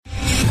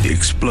The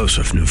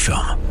explosive new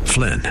film,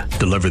 Flynn,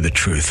 deliver the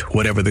truth,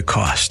 whatever the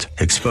cost,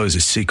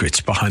 exposes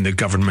secrets behind the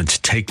government's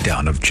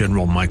takedown of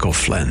General Michael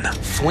Flynn.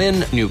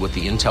 Flynn knew what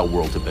the intel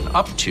world had been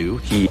up to.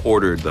 He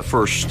ordered the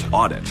first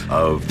audit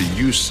of the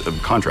use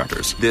of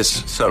contractors.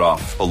 This set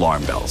off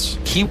alarm bells.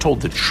 He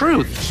told the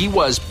truth. He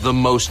was the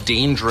most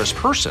dangerous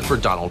person for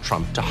Donald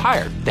Trump to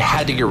hire. They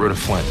had to get rid of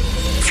Flynn.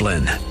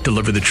 Flynn,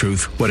 deliver the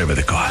truth, whatever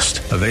the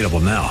cost. Available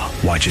now.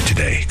 Watch it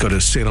today. Go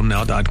to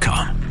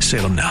salemnow.com.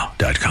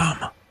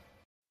 salemnow.com.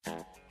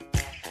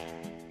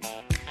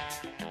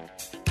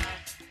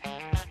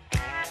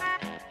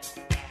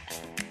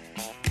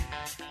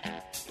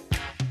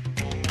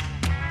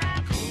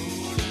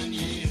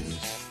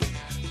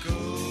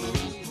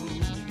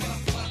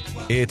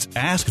 It's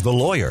Ask the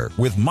Lawyer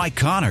with Mike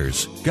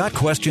Connors. Got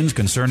questions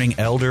concerning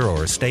elder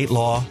or estate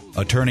law?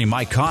 Attorney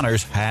Mike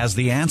Connors has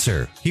the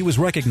answer. He was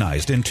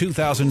recognized in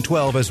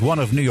 2012 as one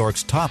of New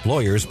York's top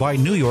lawyers by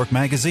New York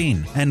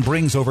Magazine and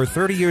brings over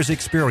 30 years'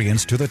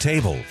 experience to the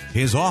table.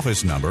 His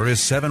office number is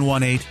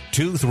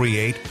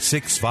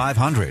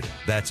 718-238-6500.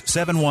 That's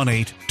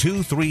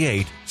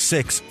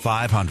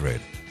 718-238-6500.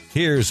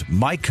 Here's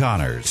Mike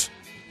Connors.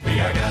 We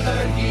are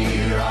gathered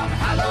here on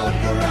hallowed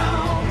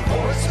ground,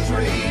 horses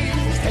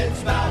raised,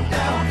 heads bowed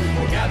down.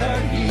 We're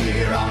gathered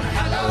here on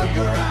hallowed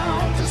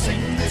ground to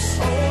sing this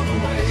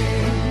old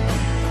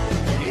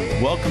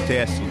way. Welcome to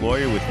Ask the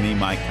Lawyer with me,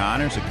 Mike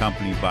Connors,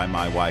 accompanied by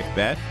my wife,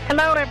 Beth.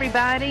 Hello,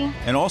 everybody.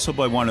 And also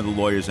by one of the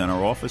lawyers in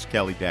our office,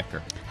 Kelly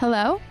Decker.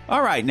 Hello.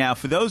 All right, now,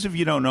 for those of you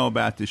who don't know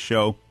about this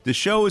show, the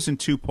show is in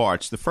two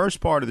parts. The first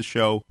part of the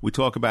show, we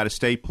talk about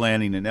estate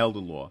planning and elder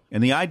law.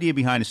 And the idea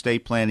behind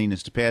estate planning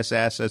is to pass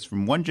assets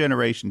from one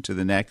generation to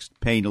the next,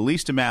 paying the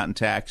least amount in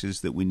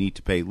taxes that we need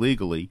to pay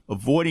legally,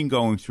 avoiding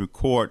going through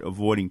court,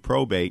 avoiding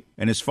probate,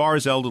 and as far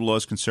as elder law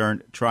is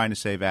concerned, trying to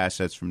save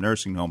assets from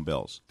nursing home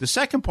bills. The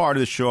second part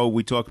of the show,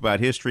 we talk about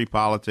history,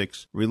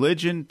 politics,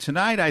 religion.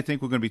 Tonight, I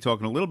think we're going to be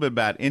talking a little bit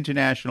about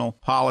international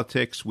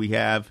politics. We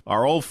have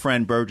our old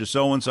friend Burgess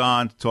Owens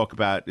on to talk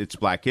about it's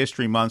Black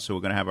History Month, so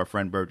we're going to have our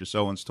friend Burgess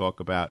Owens talk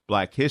about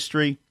Black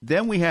history.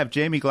 Then we have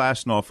Jamie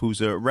Glasnoff,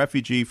 who's a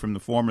refugee from the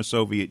former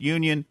Soviet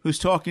Union, who's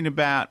talking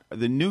about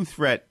the new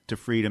threat to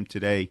freedom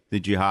today, the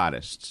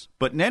jihadists.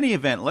 But in any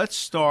event, let's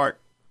start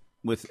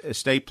with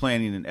estate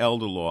planning and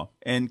elder law.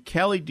 And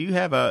Kelly, do you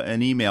have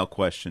an email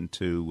question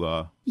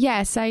to...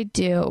 Yes, I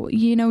do.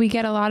 You know, we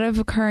get a lot of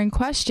recurring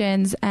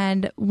questions,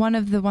 and one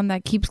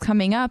that keeps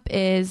coming up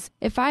is,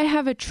 if I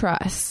have a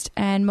trust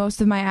and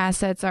most of my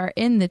assets are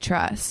in the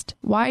trust,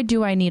 why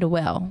do I need a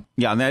will?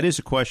 Yeah, and that is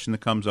a question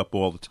that comes up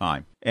all the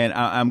time. And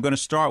I'm going to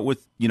start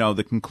with,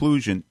 the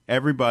conclusion.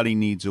 Everybody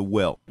needs a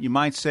will. You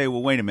might say,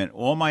 well, wait a minute.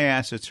 All my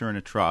assets are in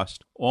a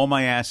trust. All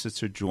my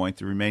assets are joint.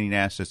 The remaining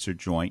assets are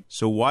joint.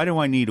 So why do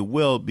I need a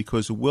will?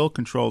 Because a will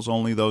controls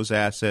only those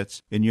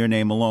assets in your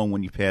name alone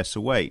when you pass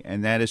away.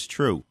 And that is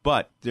true.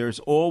 But there's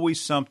always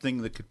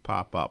something that could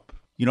pop up.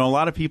 A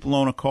lot of people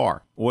own a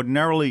car.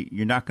 Ordinarily,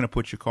 you're not going to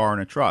put your car in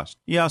a trust.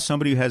 Yeah,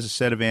 somebody who has a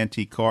set of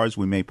antique cars,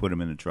 we may put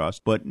them in a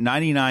trust. But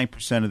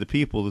 99% of the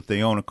people that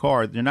they own a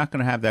car, they're not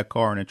going to have that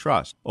car in a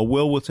trust. A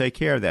will take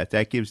care of that.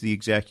 That gives the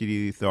executive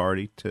the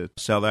authority to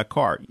sell that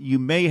car. You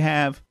may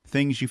have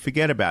things you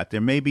forget about. There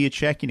may be a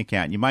checking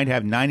account. You might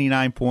have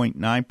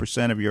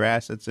 99.9% of your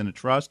assets in a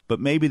trust, but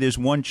maybe there's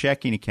one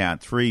checking account,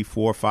 $3,000,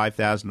 $4,000,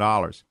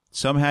 $5,000.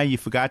 Somehow you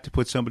forgot to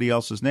put somebody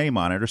else's name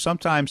on it. Or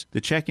sometimes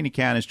the checking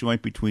account is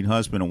joint between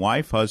husband and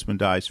wife. Husband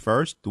dies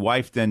first. The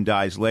wife then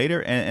dies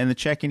later. And the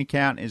checking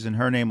account is in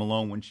her name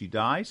alone when she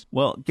dies.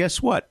 Well,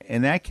 guess what?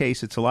 In that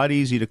case, it's a lot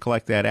easier to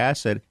collect that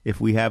asset if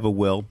we have a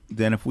will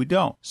than if we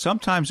don't.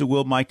 Sometimes a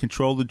will might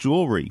control the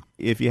jewelry.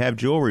 If you have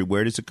jewelry,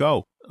 where does it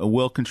go? A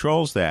will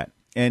controls that.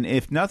 And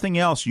if nothing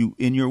else,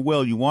 in your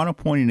will, you want to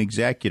appoint an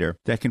executor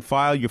that can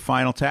file your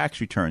final tax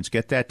returns,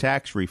 get that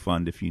tax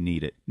refund if you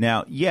need it.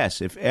 Now,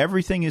 yes, if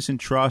everything is in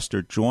trust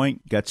or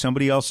joint, got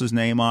somebody else's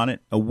name on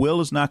it, a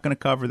will is not going to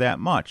cover that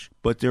much.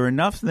 But there are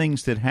enough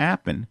things that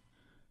happen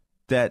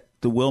that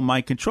the will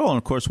might control. And,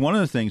 of course, one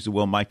of the things the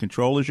will might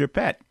control is your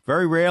pet.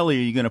 Very rarely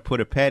are you going to put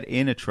a pet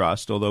in a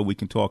trust, although we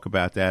can talk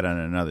about that on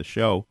another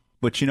show.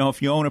 But,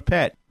 if you own a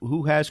pet,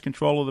 who has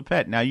control of the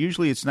pet? Now,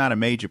 usually it's not a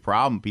major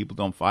problem. People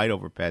don't fight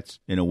over pets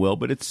in a will.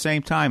 But at the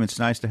same time, it's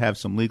nice to have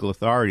some legal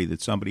authority,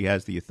 that somebody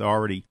has the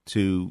authority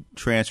to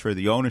transfer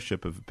the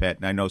ownership of a pet.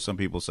 And I know some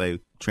people say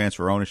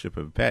transfer ownership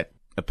of a pet.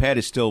 A pet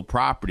is still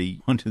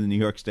property under the New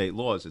York State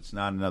laws. It's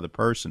not another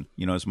person.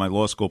 As my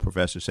law school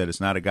professor said,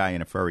 it's not a guy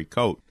in a furry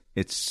coat.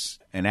 It's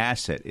an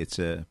asset. It's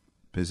a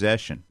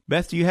possession.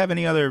 Beth, do you have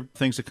any other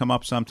things that come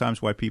up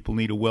sometimes why people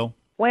need a will?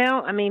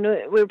 Well, we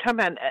were talking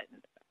about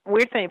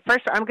weird thing.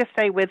 First, I'm going to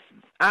stay with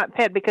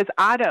pet because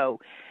Otto.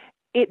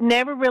 It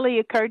never really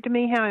occurred to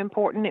me how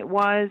important it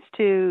was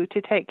to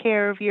take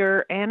care of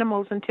your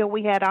animals until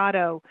we had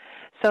Otto.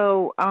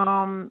 So,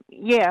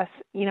 yes,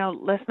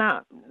 let's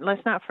not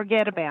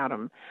forget about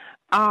them.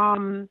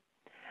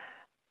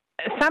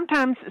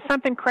 Sometimes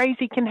something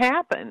crazy can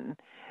happen.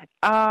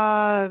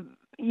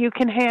 You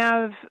can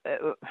have,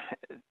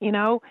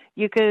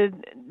 you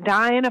could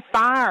die in a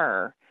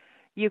fire.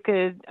 You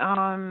could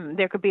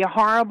there could be a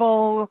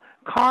horrible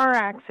car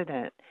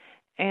accident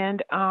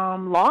and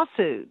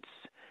lawsuits,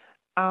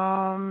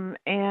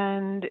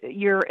 and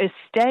your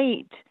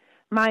estate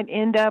might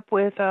end up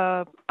with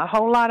a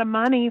whole lot of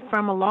money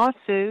from a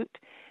lawsuit.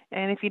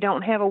 And if you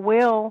don't have a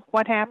will,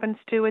 what happens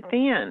to it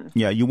then?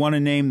 Yeah, you want to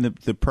name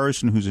the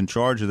person who's in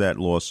charge of that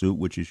lawsuit,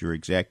 which is your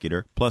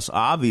executor. Plus,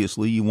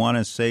 obviously, you want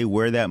to say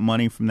where that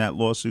money from that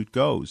lawsuit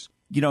goes.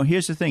 You know,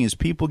 here's the thing. As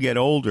people get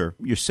older,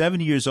 you're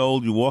 70 years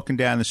old, you're walking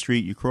down the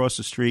street, you cross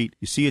the street,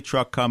 you see a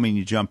truck coming,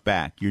 you jump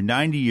back. You're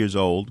 90 years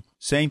old,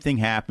 same thing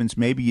happens.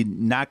 Maybe you're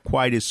not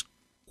quite as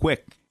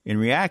quick in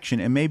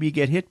reaction, and maybe you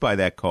get hit by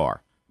that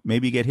car.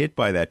 Maybe you get hit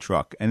by that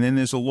truck, and then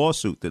there's a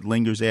lawsuit that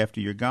lingers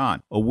after you're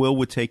gone. A will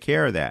would take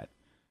care of that.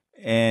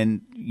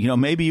 And, you know,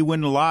 maybe you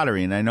win the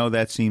lottery, and I know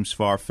that seems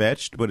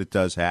far-fetched, but it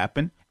does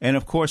happen. And,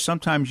 of course,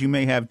 sometimes you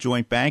may have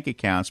joint bank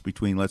accounts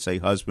between, let's say,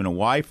 husband and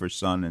wife or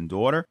son and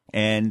daughter,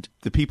 and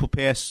the people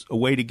pass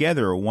away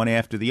together or one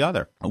after the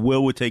other. A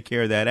will would take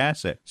care of that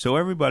asset. So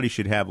everybody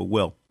should have a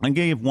will. I'm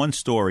going to give one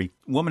story.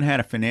 A woman had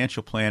a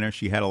financial planner.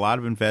 She had a lot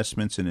of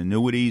investments in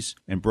annuities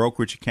and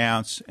brokerage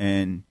accounts,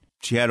 and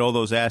she had all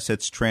those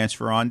assets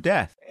transfer on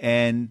death.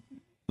 And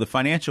the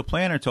financial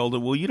planner told her,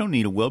 well, you don't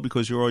need a will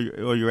because all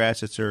your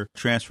assets are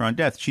transfer on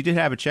death. She did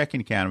have a checking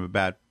account of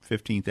about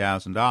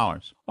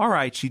 $15,000. All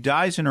right, she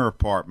dies in her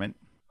apartment.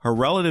 Her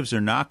relatives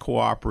are not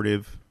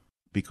cooperative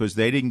because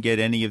they didn't get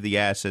any of the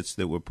assets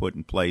that were put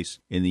in place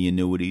in the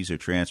annuities or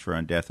transfer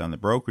on death on the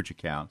brokerage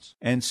accounts.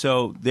 And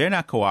so they're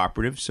not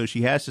cooperative, so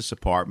she has this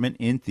apartment.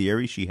 In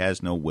theory, she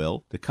has no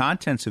will. The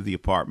contents of the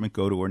apartment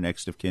go to her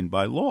next of kin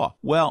by law.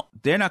 Well,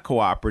 they're not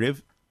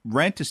cooperative.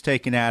 Rent is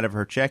taken out of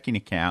her checking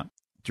account,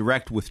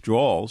 direct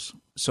withdrawals,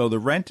 so the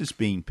rent is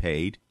being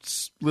paid.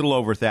 It's a little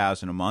over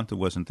 $1,000 a month. It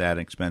wasn't that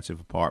expensive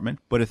apartment,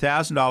 but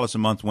 $1,000 a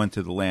month went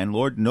to the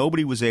landlord.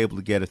 Nobody was able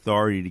to get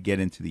authority to get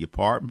into the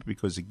apartment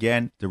because,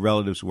 again, the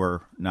relatives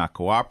were not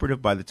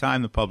cooperative. By the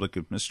time the public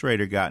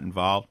administrator got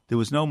involved, there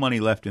was no money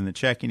left in the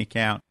checking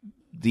account.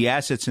 The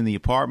assets in the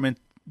apartment,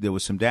 there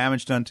was some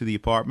damage done to the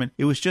apartment.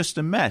 It was just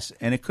a mess,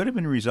 and it could have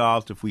been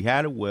resolved if we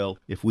had a will,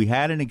 if we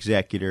had an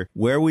executor,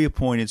 where we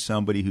appointed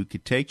somebody who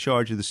could take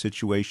charge of the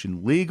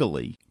situation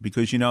legally.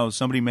 Because, you know,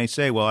 somebody may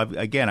say, well,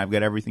 I've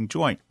got everything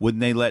joint. Wouldn't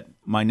they let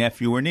my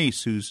nephew or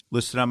niece who's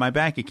listed on my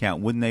bank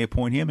account, wouldn't they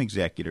appoint him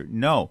executor?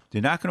 No,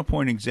 they're not going to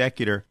appoint an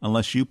executor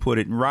unless you put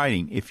it in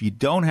writing. If you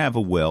don't have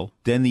a will,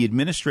 then the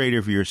administrator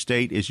of your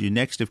estate is your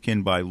next of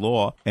kin by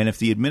law. And if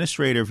the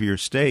administrator of your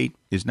estate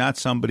is not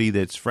somebody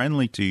that's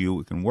friendly to you,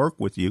 who can work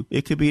with you,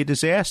 it could be a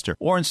disaster.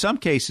 Or in some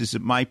cases,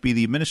 it might be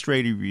the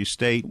administrator of your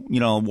estate, you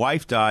know,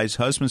 wife dies,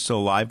 husband's still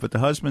alive, but the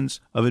husband's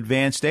of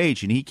advanced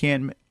age and he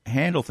can't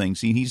handle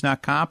things. He's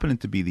not competent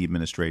to be the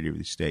administrator of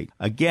the estate.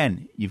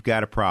 Again, you've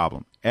got a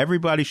problem.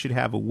 Everybody should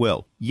have a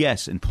will.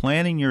 Yes, in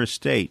planning your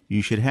estate,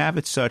 you should have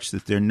it such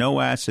that there are no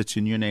assets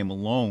in your name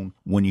alone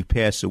when you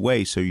pass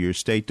away, so your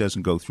estate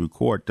doesn't go through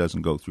court,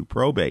 doesn't go through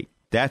probate.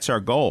 That's our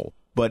goal.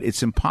 But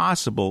it's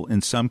impossible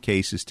in some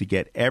cases to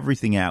get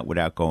everything out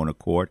without going to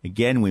court.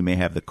 Again, we may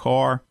have the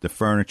car, the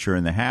furniture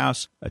in the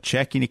house, a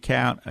checking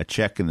account, a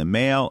check in the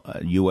mail,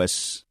 a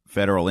U.S.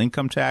 federal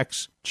income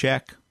tax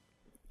check,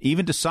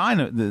 even to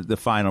sign the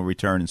final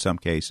return in some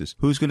cases.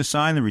 Who's going to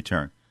sign the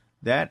return?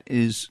 That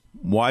is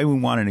why we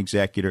want an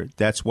executor.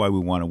 That's why we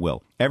want a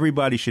will.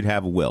 Everybody should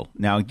have a will.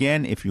 Now,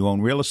 again, if you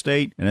own real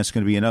estate, and that's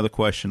going to be another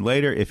question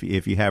later, if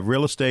you have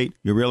real estate,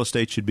 your real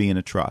estate should be in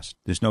a trust.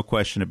 There's no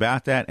question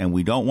about that, and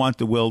we don't want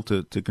the will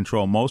to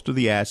control most of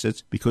the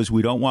assets because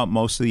we don't want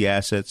most of the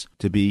assets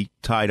to be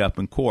tied up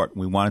in court.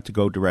 We want it to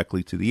go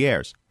directly to the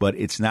heirs. But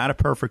it's not a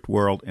perfect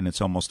world, and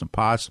it's almost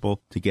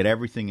impossible to get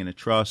everything in a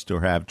trust or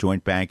have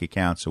joint bank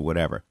accounts or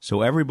whatever.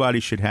 So everybody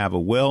should have a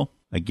will.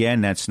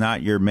 Again, that's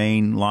not your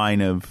main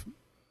line of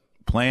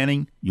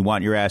planning. You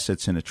want your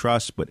assets in a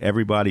trust, but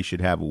everybody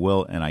should have a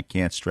will, and I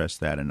can't stress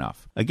that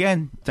enough.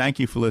 Again, thank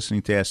you for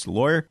listening to Ask the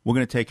Lawyer. We're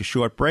going to take a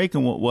short break,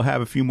 and we'll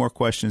have a few more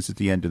questions at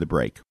the end of the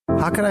break.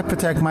 How can I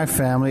protect my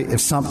family if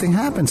something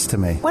happens to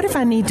me? What if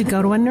I need to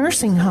go to a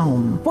nursing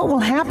home? What will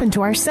happen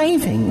to our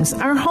savings,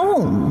 our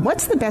home?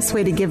 What's the best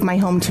way to give my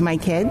home to my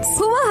kids?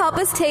 Who will help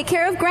us take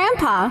care of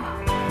Grandpa?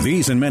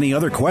 These and many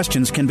other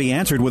questions can be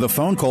answered with a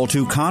phone call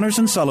to Connors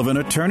 & Sullivan,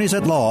 Attorneys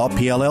at Law,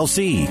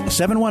 PLLC,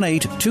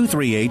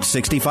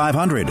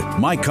 718-238-6500.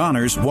 Mike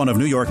Connors, one of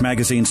New York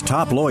Magazine's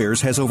top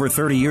lawyers, has over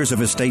 30 years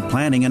of estate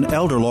planning and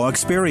elder law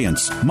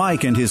experience.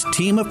 Mike and his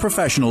team of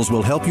professionals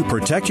will help you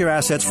protect your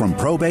assets from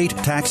probate,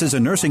 taxes,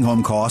 and nursing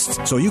home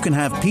costs so you can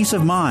have peace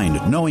of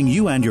mind knowing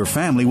you and your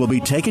family will be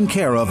taken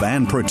care of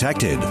and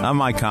protected. I'm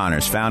Mike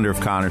Connors, founder of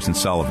Connors &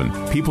 Sullivan.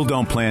 People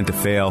don't plan to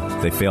fail,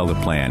 they fail to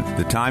plan.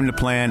 The time to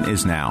plan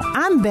is now.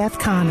 I'm Beth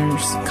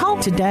Connors.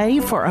 Call today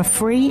for a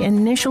free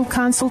initial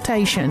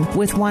consultation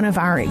with one of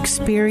our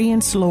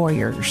experienced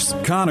lawyers.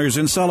 Connors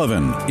 &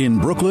 Sullivan in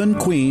Brooklyn,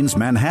 Queens,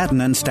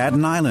 Manhattan, and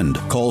Staten Island.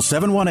 Call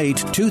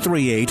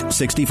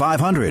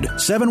 718-238-6500,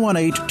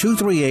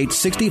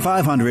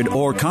 718-238-6500,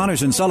 or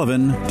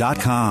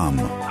ConnorsandSullivan.com.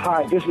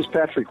 Hi, this is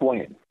Patrick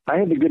Wayne. I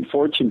had the good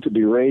fortune to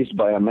be raised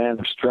by a man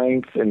of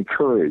strength and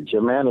courage,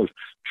 a man of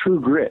true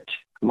grit.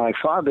 My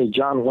father,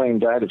 John Wayne,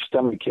 died of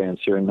stomach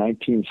cancer in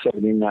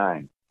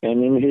 1979.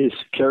 And in his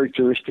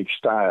characteristic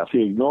style,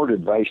 he ignored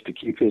advice to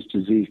keep his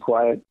disease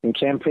quiet and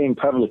campaigned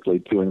publicly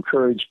to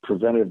encourage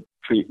preventive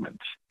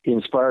treatment. He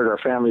inspired our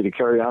family to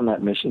carry on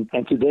that mission.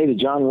 And today, the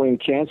John Wayne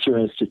Cancer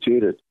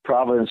Institute at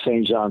Providence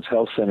St. John's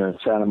Health Center in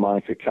Santa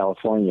Monica,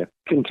 California,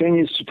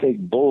 continues to take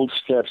bold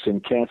steps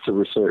in cancer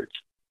research.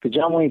 The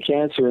John Wayne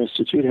Cancer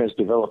Institute has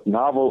developed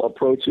novel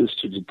approaches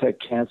to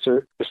detect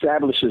cancer,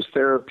 establishes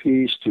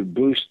therapies to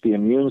boost the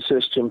immune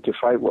system to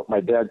fight what my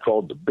dad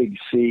called the big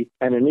C,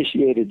 and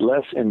initiated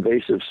less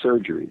invasive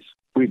surgeries.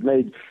 We've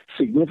made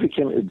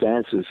significant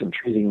advances in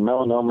treating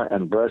melanoma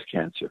and breast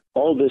cancer.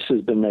 All this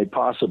has been made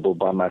possible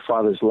by my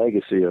father's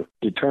legacy of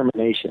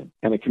determination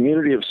and a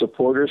community of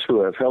supporters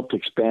who have helped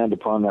expand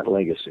upon that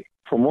legacy.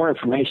 For more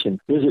information,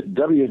 visit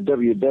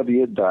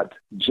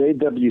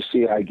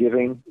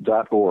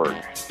www.jwcigiving.org.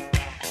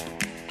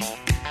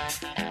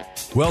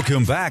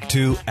 Welcome back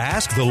to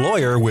Ask the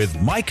Lawyer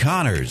with Mike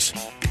Connors.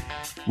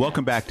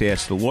 Welcome back to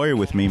Ask the Lawyer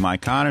with me,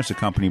 Mike Connors,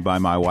 accompanied by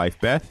my wife,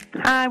 Beth.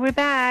 Hi, we're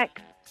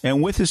back.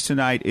 And with us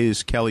tonight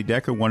is Kelly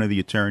Decker, one of the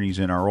attorneys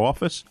in our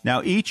office.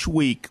 Now, each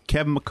week,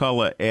 Kevin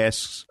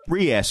McCullough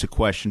re-asks a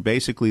question,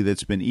 basically,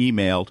 that's been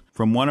emailed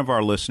from one of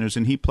our listeners,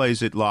 and he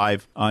plays it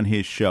live on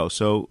his show.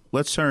 So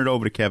let's turn it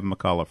over to Kevin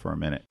McCullough for a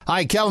minute.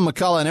 Hi, Kevin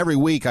McCullough, and every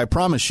week I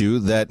promise you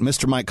that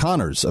Mr. Mike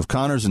Connors of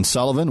Connors &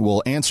 Sullivan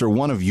will answer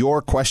one of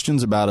your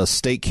questions about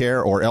estate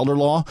care or elder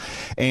law.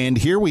 And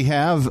here we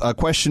have a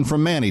question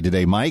from Manny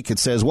today, Mike. It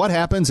says, what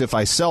happens if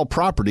I sell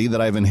property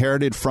that I've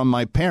inherited from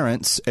my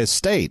parents'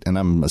 estate? And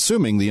I'm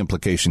assuming the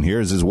implication here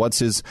is what's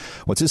his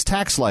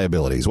tax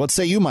liabilities? What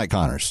say you, Mike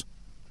Connors?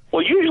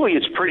 Well, usually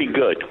it's pretty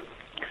good.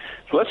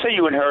 So let's say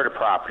you inherit a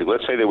property.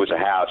 Let's say there was a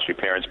house. Your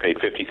parents paid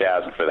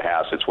 $50,000 for the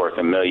house. It's worth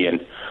 $1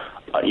 million,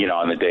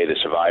 on the day the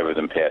survivor of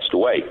them passed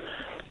away.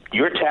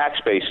 Your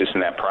tax basis in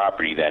that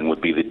property then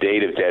would be the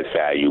date of death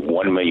value,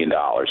 $1 million.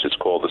 It's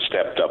called the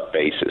stepped-up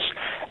basis.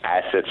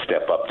 Assets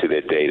step up to their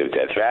date of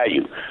death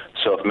value.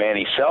 So if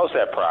Manny sells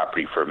that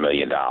property for $1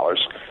 million,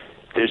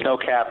 there's no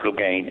capital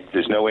gain,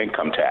 there's no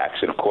income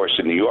tax. And, of course,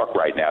 in New York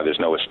right now, there's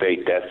no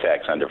estate death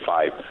tax under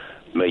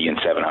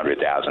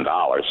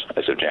 $5,700,000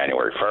 as of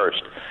January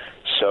 1st.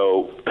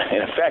 So,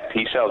 in effect,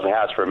 he sells the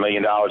house for $1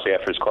 million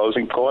after his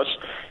closing costs.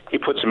 He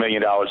puts $1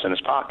 million in his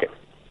pocket.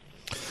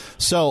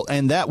 So,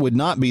 and that would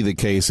not be the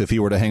case if he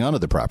were to hang on to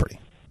the property.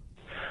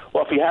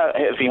 Well,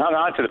 if he hung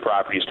on to the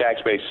property, his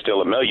tax base is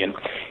still $1 million.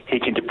 He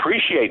can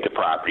depreciate the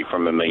property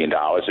from $1 million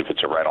if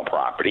it's a rental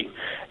property.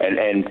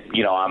 And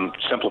I'm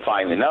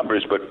simplifying the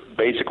numbers, but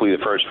basically the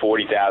first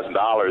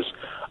 $40,000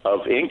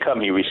 of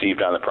income he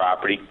received on the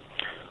property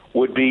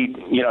would be,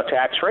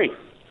 tax-free.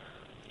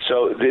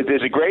 So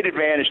there's a great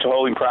advantage to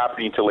holding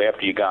property until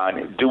after you're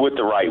gone. Do it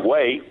the right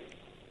way.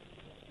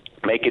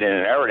 Make it an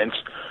inheritance.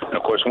 And,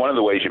 of course, one of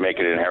the ways you make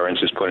it an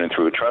inheritance is putting it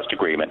through a trust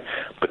agreement.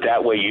 But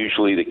that way,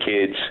 usually the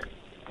kids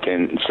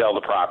can sell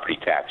the property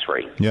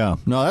tax-free. Yeah.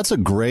 No, that's a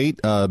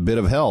great bit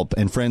of help.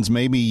 And, friends,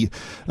 maybe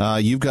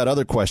you've got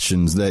other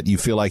questions that you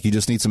feel like you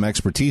just need some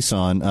expertise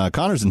on.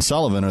 Connors &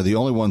 Sullivan are the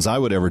only ones I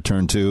would ever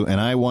turn to, and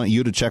I want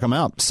you to check them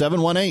out.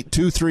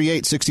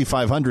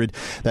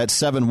 718-238-6500.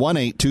 That's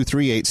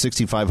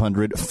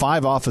 718-238-6500.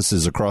 5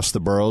 offices across the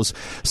boroughs.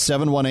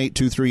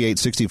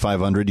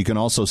 718-238-6500. You can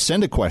also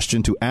send a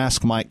question to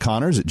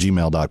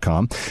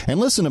askmikeconnors@gmail.com. And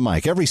listen to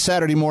Mike every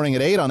Saturday morning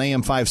at 8 on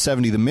AM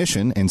 570 The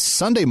Mission, and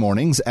Sunday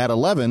mornings at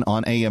 11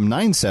 on AM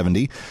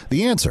 970,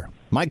 The Answer.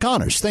 Mike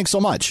Connors, thanks so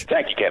much.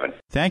 Thank you, Kevin.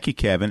 Thank you,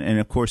 Kevin. And,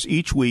 of course,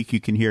 each week you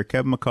can hear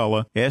Kevin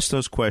McCullough ask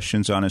those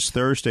questions on his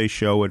Thursday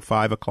show at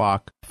 5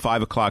 o'clock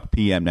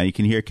p.m. Now, you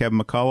can hear Kevin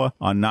McCullough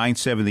on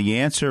 970 The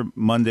Answer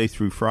Monday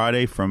through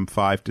Friday from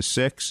 5 to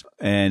 6.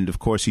 And, of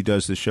course, he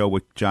does the show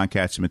with John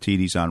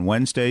Catsimatidis on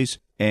Wednesdays.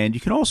 And you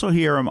can also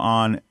hear him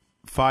on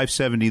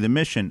 570 The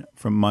Mission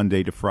from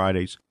Monday to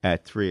Fridays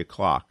at 3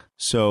 o'clock.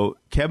 So,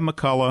 Kevin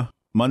McCullough,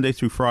 Monday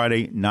through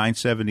Friday,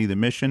 970 The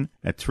Mission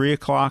at 3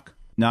 o'clock,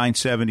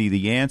 970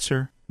 The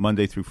Answer,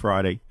 Monday through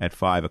Friday at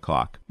 5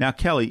 o'clock. Now,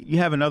 Kelly, you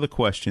have another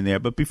question there,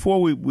 but before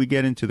we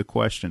get into the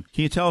question,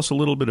 can you tell us a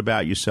little bit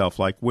about yourself?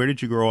 Like, where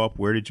did you grow up?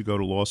 Where did you go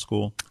to law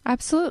school?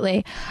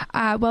 Absolutely.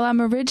 Well,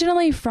 I'm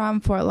originally from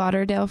Fort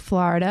Lauderdale,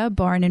 Florida,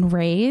 born and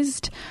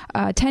raised.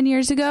 10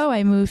 years ago,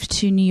 I moved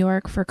to New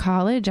York for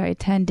college. I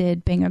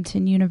attended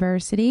Binghamton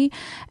University,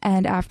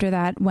 and after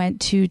that, went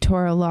to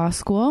Touro Law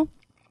School.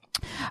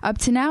 Up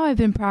to now, I've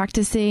been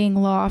practicing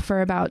law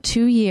for about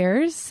 2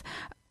 years.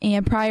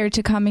 And prior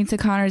to coming to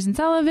Connors &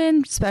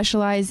 Sullivan,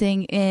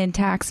 specializing in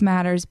tax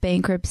matters,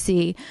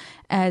 bankruptcy,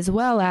 as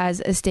well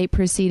as estate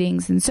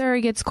proceedings in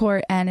surrogates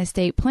court and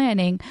estate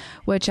planning,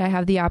 which I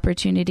have the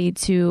opportunity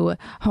to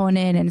hone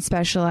in and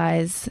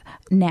specialize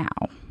now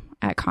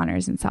at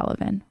Connors &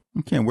 Sullivan.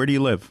 Okay, and where do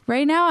you live?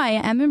 Right now, I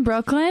am in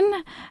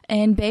Brooklyn,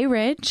 in Bay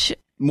Ridge.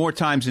 more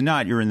times than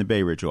not, you're in the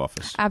Bay Ridge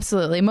office.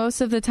 Absolutely.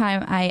 Most of the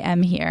time I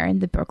am here in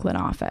the Brooklyn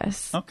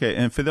office. Okay.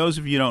 And for those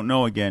of you who don't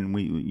know, again,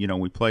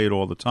 we play it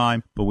all the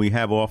time, but we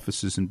have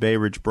offices in Bay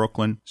Ridge,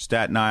 Brooklyn,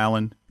 Staten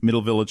Island,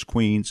 Middle Village,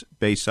 Queens,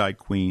 Bayside,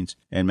 Queens,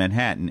 and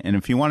Manhattan. And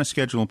if you want to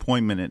schedule an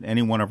appointment at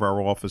any one of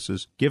our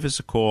offices, give us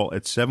a call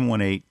at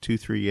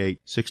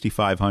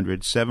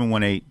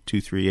 718-238-6500,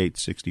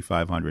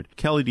 718-238-6500.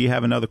 Kelly, do you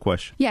have another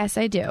question? Yes,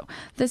 I do.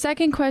 The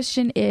second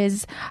question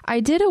is, I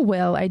did a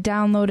will I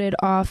downloaded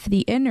off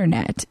the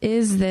internet.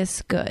 Is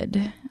this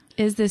good?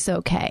 Is this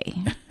okay?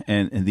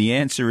 And the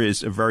answer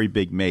is a very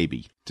big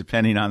maybe,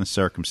 depending on the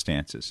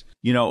circumstances.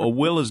 A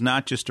will is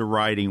not just a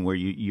writing where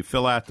you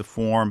fill out the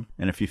form,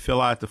 and if you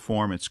fill out the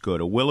form, it's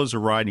good. A will is a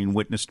writing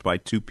witnessed by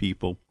two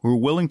people who are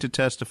willing to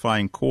testify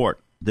in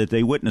court that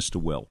they witnessed a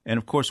will. And,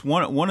 of course,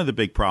 one of the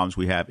big problems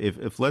we have,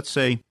 if let's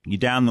say you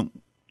download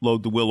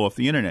the will off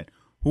the internet,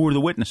 who are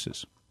the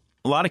witnesses?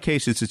 A lot of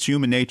cases, it's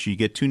human nature. You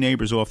get two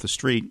neighbors off the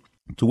street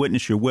to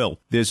witness your will.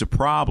 There's a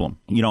problem.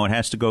 It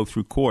has to go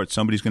through court.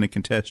 Somebody's going to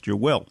contest your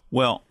will.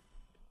 Well,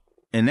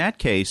 in that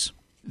case,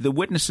 the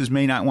witnesses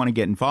may not want to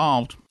get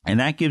involved, and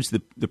that gives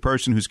the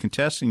person who's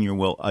contesting your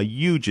will a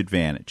huge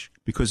advantage.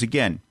 Because,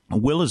 again, a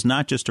will is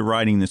not just a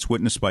writing that's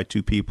witnessed by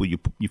two people. You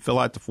fill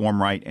out the form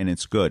right, and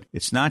it's good.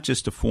 It's not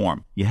just a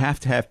form. You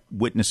have to have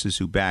witnesses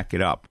who back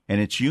it up.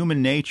 And it's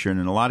human nature, and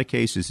in a lot of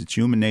cases, it's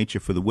human nature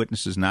for the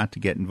witnesses not to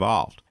get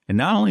involved. And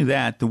not only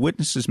that, the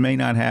witnesses may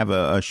not have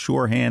a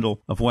sure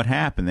handle of what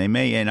happened. They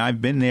may, and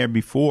I've been there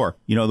before,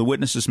 the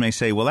witnesses may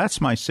say, well,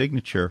 that's my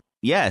signature.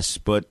 Yes,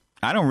 but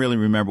I don't really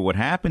remember what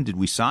happened. Did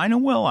we sign a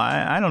will?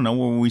 I don't know.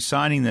 Were we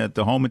signing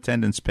the home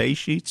attendance pay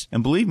sheets?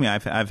 And believe me,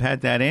 I've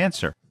had that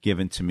answer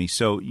given to me.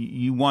 So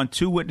you want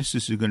two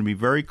witnesses who are going to be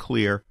very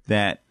clear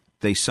that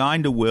they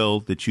signed a will,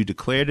 that you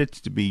declared it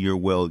to be your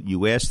will.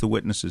 You asked the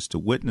witnesses to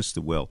witness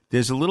the will.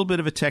 There's a little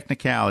bit of a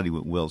technicality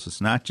with wills.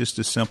 It's not just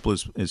as simple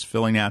as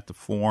filling out the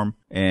form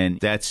and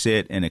that's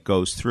it, and it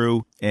goes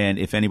through. And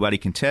if anybody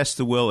contests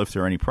the will, if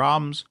there are any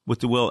problems with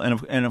the will,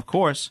 and of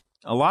course,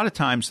 a lot of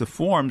times the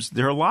forms,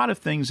 there are a lot of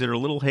things that are a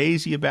little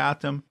hazy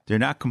about them. They're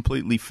not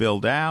completely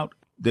filled out.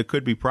 There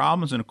could be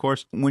problems. And, of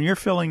course, when you're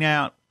filling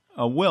out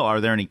a will, are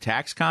there any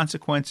tax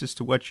consequences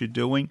to what you're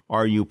doing?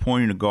 Are you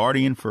appointing a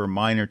guardian for a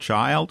minor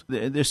child?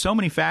 There's so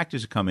many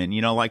factors that come in.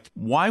 Like,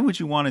 why would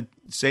you want to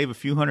save a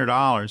few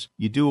 $100s?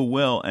 You do a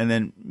will, and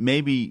then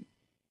maybe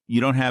you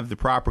don't have the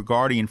proper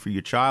guardian for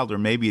your child, or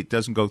maybe it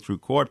doesn't go through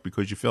court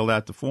because you filled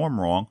out the form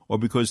wrong, or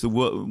because the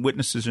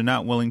witnesses are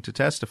not willing to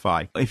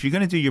testify. If you're going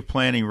to do your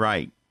planning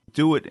right,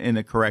 do it in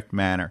the correct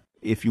manner.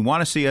 If you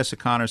want to see us at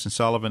Connors and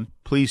Sullivan,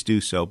 please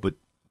do so, but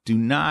do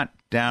not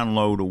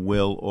download a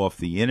will off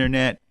the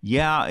internet.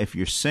 Yeah, if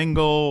you're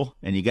single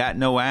and you got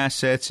no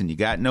assets and you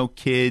got no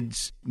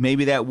kids,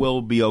 maybe that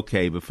will be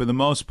okay. But for the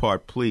most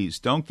part, please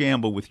don't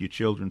gamble with your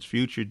children's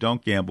future.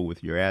 Don't gamble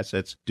with your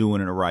assets. Do it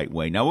in the right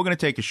way. Now, we're going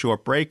to take a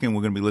short break, and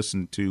we're going to be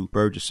listening to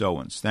Burgess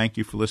Owens. Thank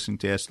you for listening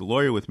to Ask the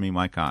Lawyer with me,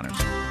 Mike Connors.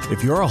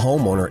 If you're a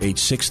homeowner age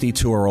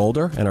 62 or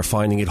older and are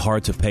finding it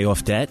hard to pay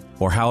off debt,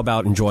 or how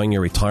about enjoying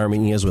your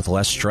retirement years with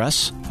less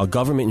stress? A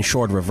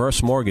government-insured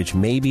reverse mortgage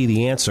may be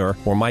the answer,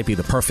 or might be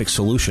the perfect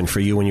solution for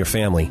you and your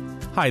family.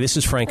 Hi, this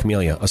is Frank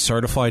Melia, a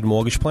certified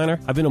mortgage planner.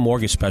 I've been a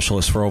mortgage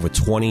specialist for over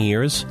 20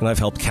 years, and I've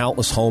helped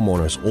countless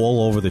homeowners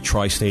all over the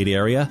tri-state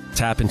area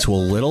tap into a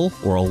little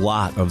or a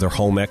lot of their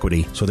home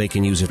equity so they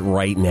can use it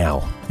right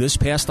now. This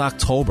past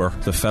October,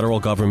 the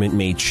federal government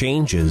made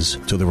changes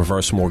to the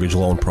reverse mortgage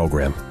loan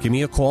program. Give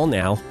me a call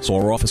now so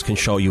our office can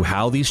show you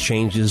how these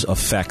changes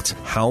affect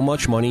how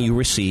much money you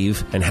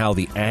receive and how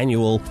the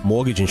annual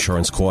mortgage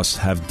insurance costs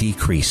have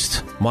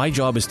decreased. My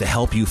job is to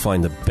help you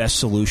find the best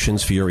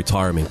solutions for your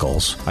retirement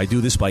goals. I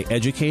do this by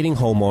educating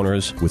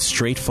homeowners with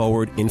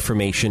straightforward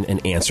information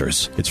and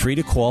answers. It's free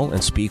to call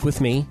and speak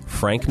with me,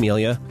 Frank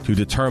Melia, to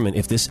determine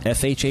if this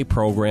FHA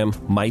program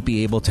might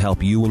be able to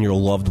help you and your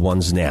loved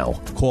ones now.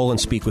 Call and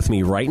speak with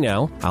me right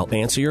now. I'll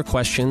answer your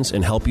questions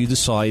and help you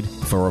decide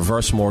if a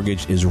reverse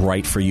mortgage is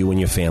right for you and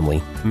your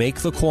family. Make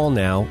the call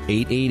now,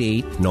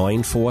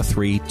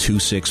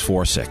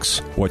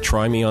 888-943-2646, or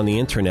try me on the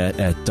internet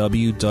at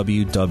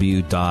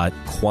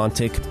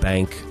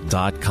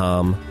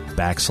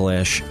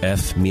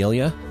www.quanticbank.com/F-Melia.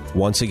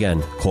 Once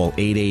again, call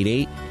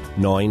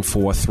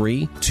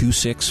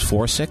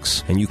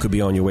 888-943-2646, and you could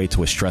be on your way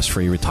to a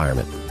stress-free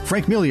retirement.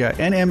 Frank Melia,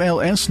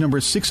 NMLS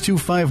number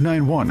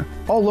 62591.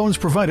 All loans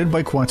provided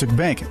by Quantic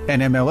Bank,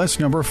 NMLS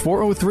number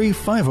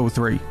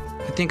 403503.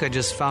 I think I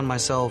just found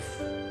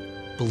myself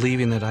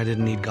believing that I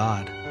didn't need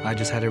God. I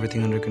just had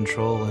everything under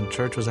control, and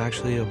church was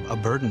actually a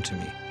burden to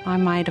me. I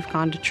might have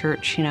gone to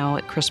church,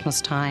 at Christmas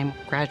time,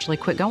 gradually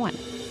quit going.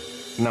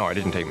 No, I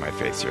didn't take my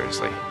faith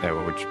seriously,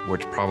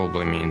 which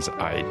probably means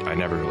I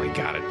never really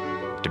got it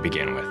to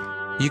begin with.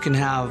 You can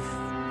have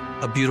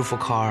a beautiful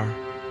car,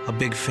 a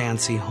big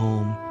fancy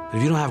home, but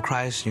if you don't have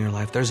Christ in your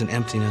life, there's an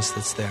emptiness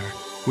that's there.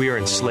 We are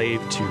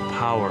enslaved to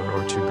power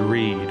or to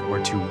greed or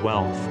to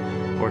wealth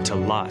or to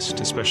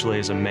lust, especially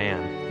as a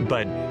man.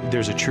 But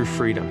there's a true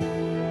freedom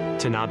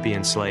to not be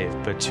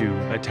enslaved, but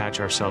to attach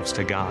ourselves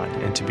to God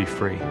and to be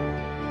free.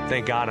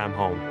 Thank God I'm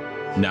home.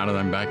 Now that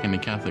I'm back in the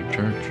Catholic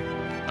Church,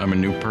 I'm a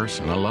new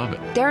person. I love it.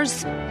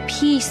 There's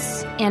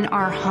peace in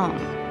our home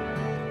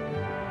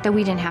that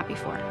we didn't have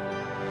before.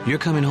 You're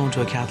coming home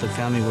to a Catholic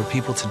family where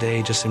people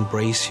today just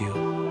embrace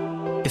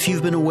you. If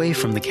you've been away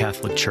from the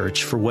Catholic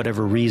Church for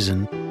whatever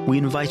reason, we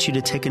invite you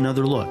to take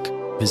another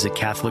look. Visit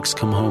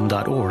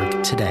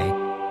CatholicsComeHome.org today.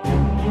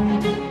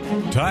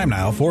 Time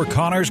now for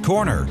Connor's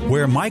Corner,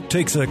 where Mike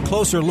takes a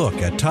closer look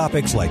at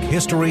topics like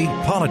history,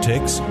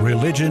 politics,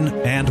 religion,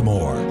 and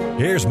more.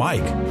 Here's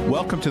Mike.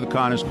 Welcome to the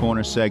Connor's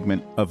Corner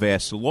segment of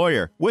Ask the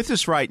Lawyer. With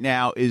us right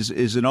now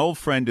is an old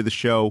friend of the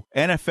show,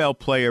 NFL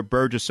player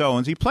Burgess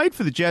Owens. He played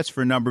for the Jets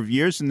for a number of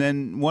years and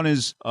then won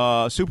his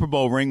Super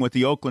Bowl ring with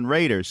the Oakland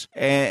Raiders.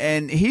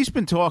 And he's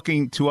been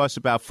talking to us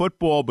about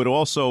football, but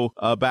also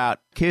about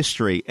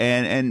history.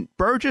 And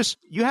Burgess,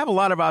 you have a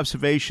lot of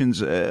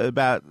observations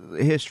about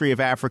the history of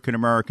African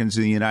Americans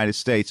in the United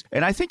States.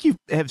 And I think you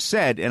have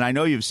said, and I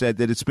know you've said,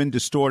 that it's been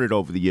distorted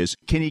over the years.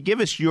 Can you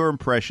give us your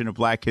impression of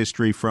black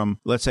history from,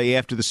 let's say,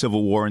 after the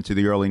Civil War into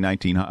the early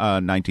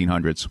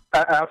 1900s?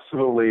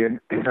 Absolutely. And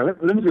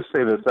let me just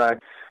say this.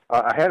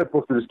 I had a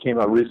book that just came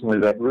out recently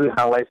that really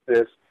highlights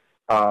this.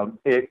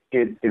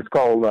 It's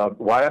called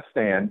Why I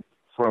Stand,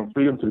 From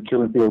Freedom to the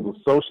Killing Fields of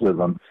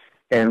Socialism.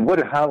 And what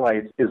it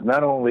highlights is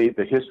not only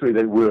the history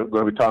that we're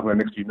going to be talking about in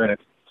the next few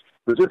minutes,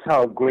 but just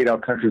how great our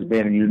country's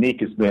been and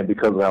unique it's been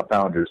because of our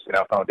founders and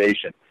our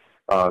foundation,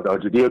 our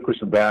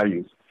Judeo-Christian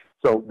values.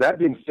 So that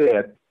being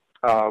said,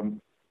 there's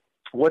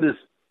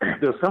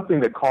something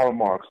that Karl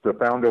Marx, the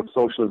founder of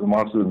socialism,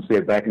 Marxism,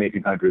 said back in the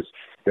 1800s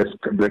that's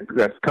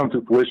come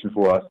to fruition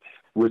for us,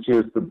 which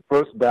is the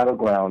first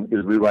battleground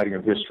is rewriting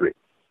of history.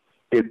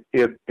 If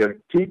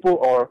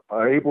people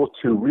are able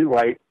to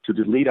rewrite, to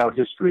delete our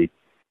history,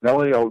 not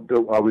only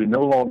are we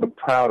no longer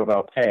proud of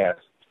our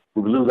past,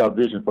 we lose our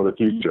vision for the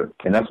future.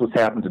 And that's what's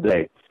happened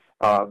today.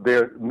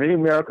 There are many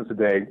Americans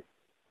today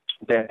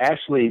that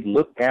actually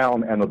look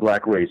down on the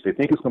black race. They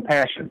think it's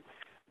compassion.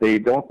 They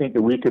don't think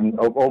that we can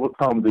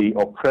overcome the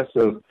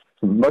oppressive,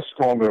 much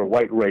stronger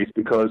white race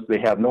because they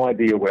have no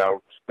idea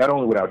not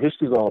only what our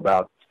history is all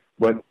about,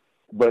 but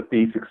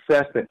the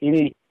success that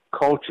any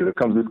culture that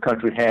comes to this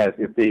country has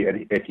if they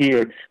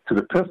adhere to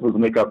the principles that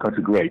make our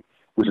country great,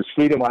 which is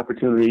freedom,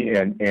 opportunity,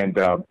 and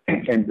the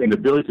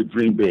ability to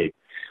dream big.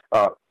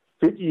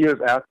 50 years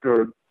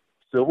after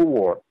Civil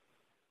War,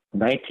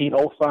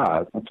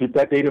 1905, I'll keep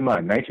that date in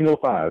mind,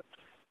 1905,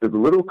 there's a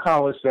little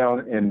college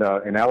down in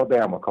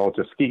Alabama called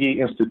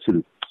Tuskegee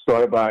Institute,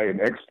 started by an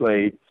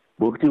ex-slave,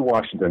 Booker T.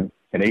 Washington,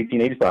 in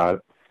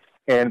 1885.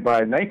 And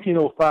by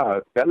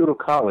 1905, that little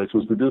college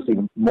was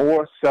producing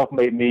more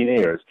self-made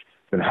millionaires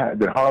than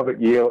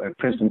Harvard, Yale, and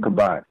Princeton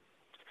combined.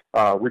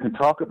 We can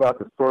talk about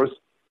the first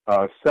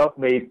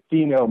self-made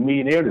female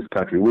millionaire in this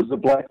country, was a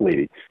black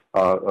lady,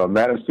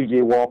 Madam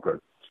C.J.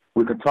 Walker.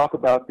 We can talk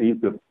about the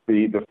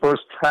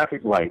first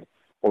traffic light,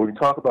 or we can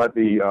talk about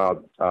the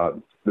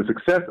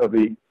success of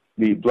the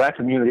black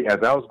community as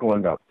I was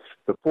growing up.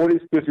 The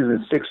 40s, 50s,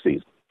 and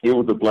 60s, it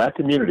was the black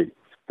community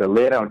that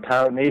led our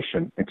entire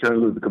nation in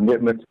terms of the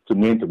commitment to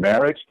men to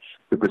marriage,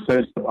 the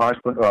percentage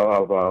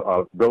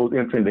of those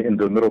entering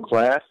the middle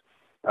class,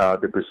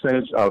 the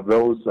percentage of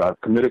those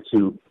committed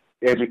to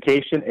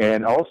education,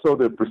 and also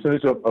the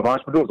percentage of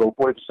entrepreneurs,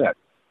 over 40%.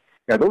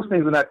 Now, those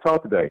things are not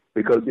taught today,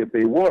 because if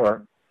they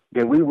were,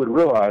 then we would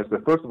realize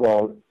that, first of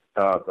all,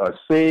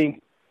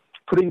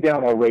 putting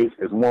down our race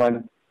as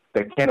one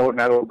that cannot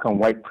not overcome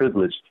white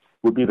privilege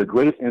would be the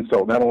greatest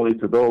insult, not only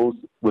to those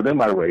within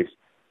my race,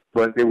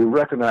 but they would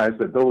recognize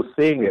that those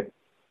saying it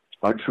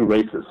are true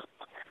racists.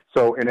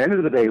 So, at the end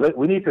of the day,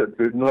 we need to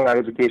learn our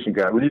education,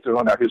 guys. We need to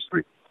learn our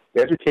history.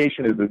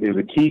 Education is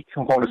a key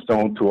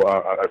cornerstone to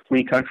a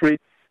free country.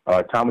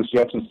 Thomas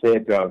Jefferson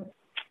said,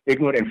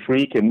 ignorant and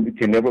free can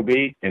never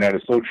be, and that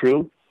is so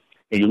true.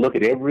 And you look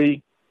at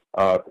every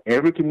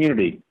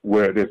community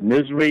where there's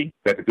misery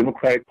that the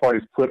Democratic Party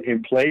has put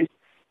in place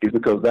is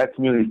because that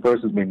community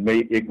first has been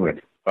made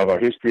ignorant of our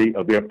history,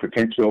 of their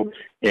potential,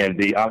 and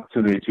the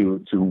opportunity to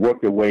work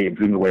their way and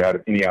dream their way out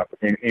of any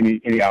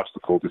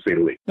obstacle, to say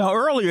the least. Now,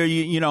 earlier,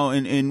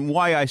 in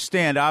Why I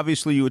Stand,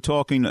 obviously you were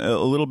talking a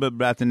little bit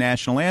about the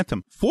national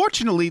anthem.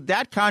 Fortunately,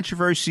 that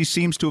controversy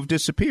seems to have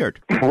disappeared.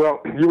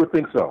 Well, you would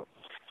think so.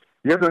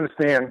 You have to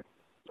understand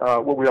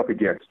what we're up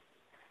against.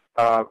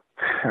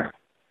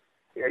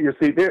 You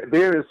see,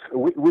 we're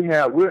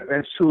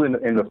truly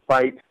in the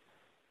fight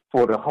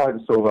for the heart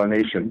and soul of our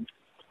nation.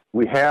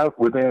 We have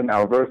within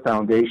our very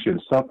foundation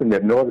something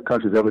that no other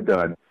country has ever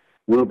done.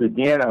 We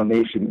began our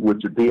nation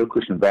with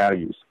Judeo-Christian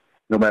values.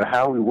 No matter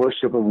how we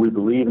worship and we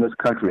believe in this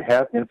country,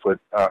 have input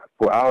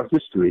for our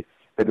history,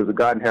 that there's a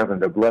God in heaven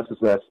that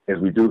blesses us as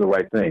we do the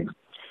right things.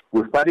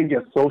 We're fighting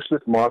against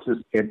socialists,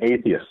 Marxists, and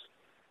atheists.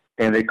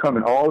 And they come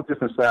in all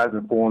different sizes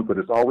and forms, but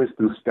it's always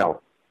through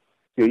stealth.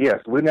 So yes,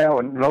 we're now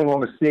no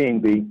longer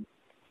seeing the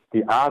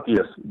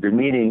obvious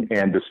demeaning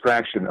and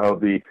distraction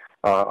of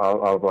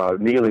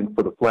kneeling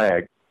for the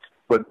flag.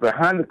 But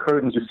behind the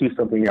curtains, you see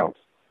something else.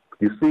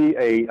 You see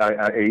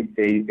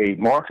a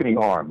marketing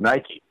arm,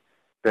 Nike,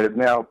 that is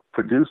now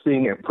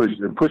producing and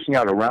pushing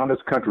out around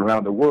this country,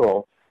 around the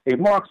world, a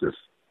Marxist.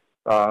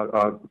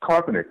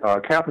 Kaepernick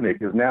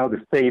is now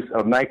the face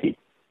of Nike.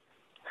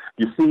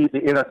 You see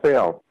the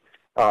NFL,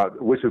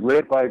 which is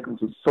led by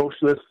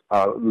socialist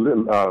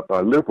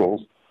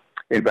liberals,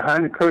 and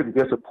behind the curtain,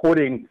 they're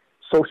supporting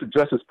social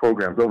justice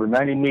programs, over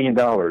 $90 million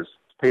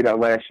paid out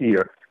last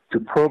year to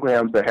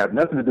programs that have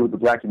nothing to do with the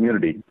black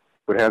community,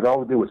 but has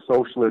all to do with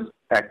socialist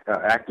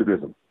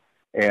activism,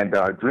 and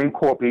Dream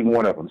Corp being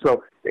one of them.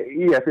 So,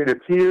 yes, it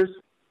appears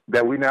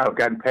that we now have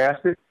gotten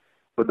past it,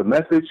 but the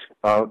message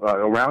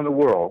around the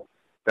world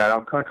that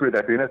our country,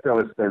 that the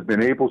NFL has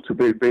been able to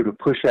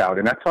push out,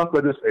 and I talk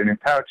about this in an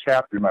entire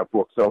chapter in my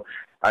book, so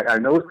I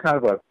know it's kind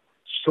of a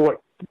short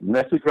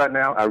message right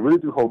now. I really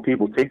do hope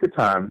people take the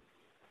time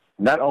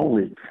not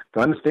only to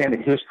understand the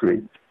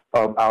history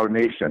of our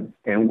nation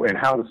and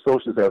how the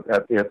socialists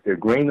have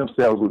ingrained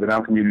themselves within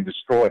our community,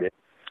 destroyed it,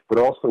 but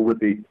also with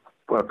the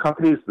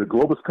companies, the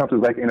globalist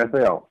companies like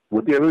NFL,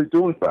 what they're really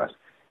doing for us.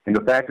 And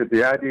the fact that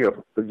the idea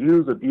of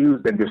use,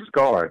 abuse, and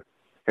discard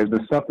has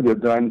been something they've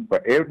done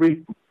for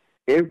every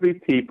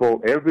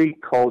people, every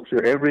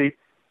culture, every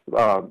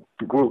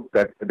group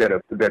that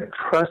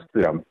trusts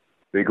them.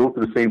 They go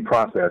through the same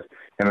process.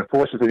 And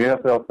unfortunately, the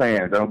NFL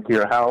fans, I don't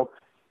care how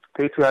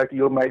patriotic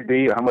you might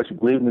be or how much you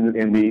believe in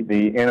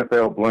the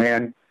NFL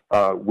brand,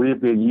 we've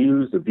been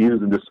used,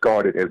 abused, and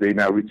discarded as they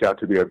now reach out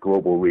to their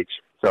global reach.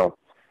 So,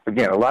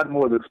 again, a lot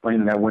more to explain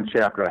in that one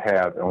chapter I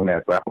have on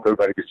that, but I hope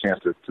everybody gets a chance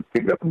to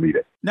pick it up and read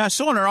it. Now, I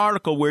saw an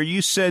article where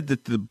you said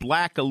that the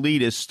black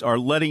elitists are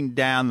letting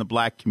down the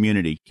black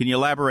community. Can you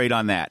elaborate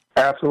on that?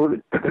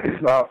 Absolutely.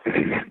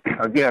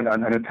 Again,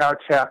 an entire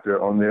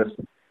chapter on this.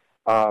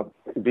 The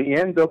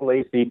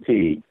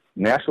NAACP,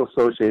 National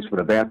Association for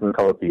the Advancement of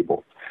Colored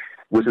People,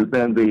 which has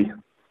been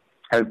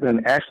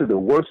actually the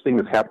worst thing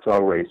that's happened to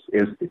our race.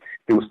 It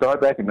was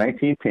started back in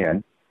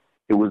 1910.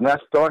 It was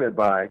not started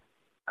by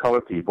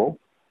colored people.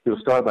 It was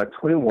started by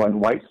 21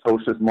 white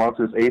socialist,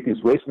 Marxist,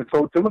 atheist,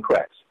 race-controlled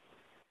Democrats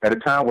at a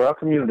time where our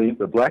community,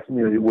 the black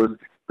community, was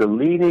the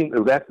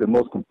actually the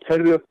most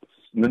competitive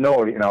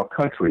minority in our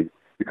country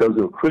because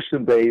it was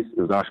Christian-based,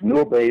 it was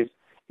entrepreneurial-based.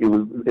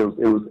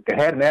 It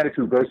had an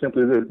attitude very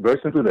simply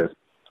this: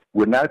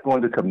 we're not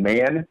going to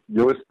command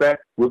your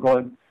respect. We're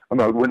not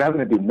going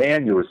to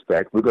demand your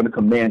respect. We're going to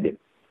command it,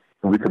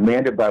 and we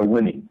command it by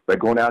winning, by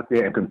going out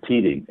there and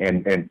competing,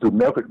 and through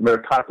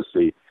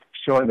meritocracy,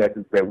 showing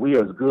that we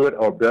are as good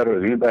or better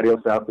as anybody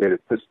else out there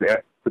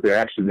that put their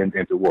action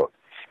into work.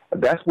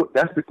 That's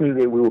the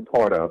community that we were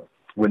part of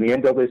when the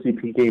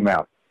NAACP came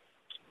out.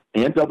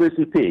 The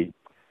NAACP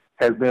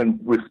has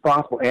been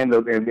responsible, and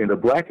the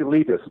black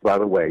elitists, by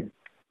the way,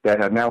 that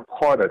are now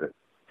part of it,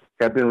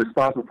 have been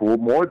responsible for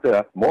more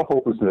death, more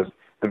hopelessness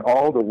than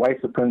all the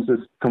white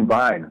supremacists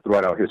combined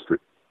throughout our history.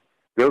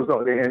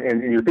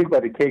 And you think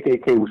about the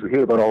KKK, which we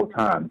hear about all the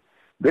time.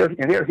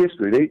 In their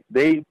history,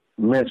 they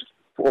lynched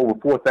for over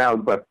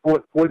 4,000, about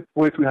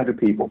 4,300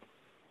 people.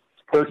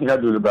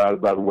 1,300,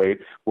 by the way,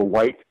 were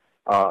white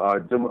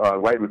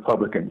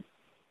Republicans.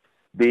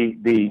 The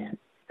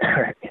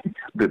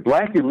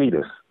black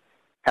elitists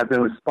have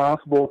been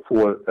responsible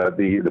for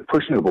the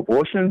pushing of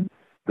abortion,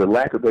 the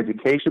lack of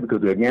education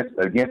because they're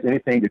against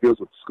anything that deals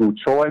with school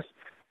choice,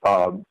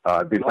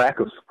 the lack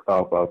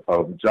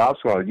of jobs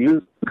for our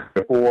youth.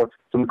 Therefore,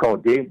 something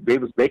called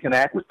Davis-Bacon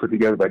Act was put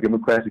together by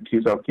Democrats to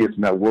accuse our kids of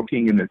not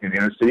working in the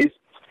inner cities.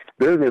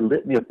 There's a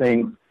litany of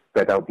things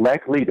that our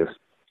black leaders,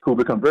 who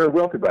become very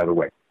wealthy, by the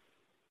way,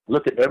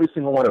 look at every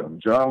single one of them.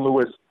 John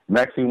Lewis,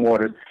 Maxine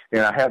Waters,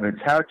 and I have an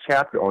entire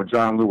chapter on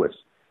John Lewis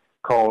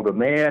called The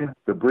Man,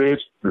 the Bridge,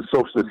 the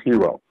Socialist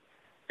Hero.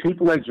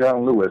 People like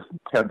John Lewis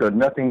have done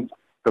nothing.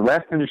 The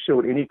last time he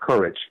showed any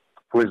courage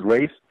for his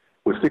race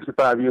was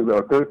 65 years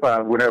or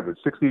 35, whatever,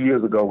 60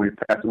 years ago when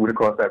he went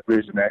across that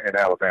bridge in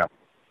Alabama.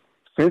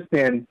 Since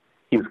then,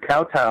 he's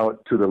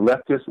kowtowed to the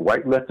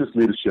white leftist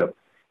leadership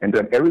and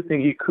done everything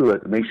he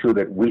could to make sure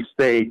that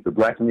the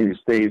black community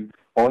stays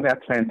on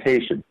that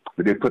plantation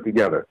that they put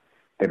together,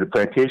 and the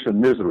plantation of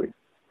misery.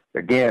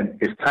 Again,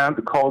 it's time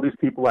to call these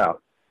people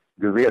out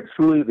because they are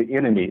truly the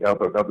enemy of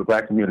the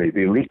black community,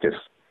 the elitists,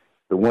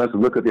 the ones who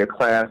look at their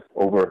class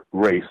over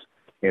race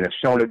and have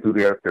shown it through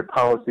their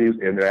policies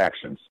and their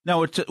actions. Now,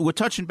 we're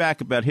touching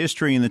back about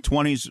history in the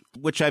 20s,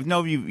 which I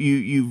know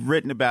you've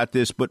written about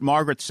this, but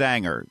Margaret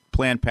Sanger,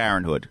 Planned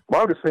Parenthood.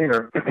 Margaret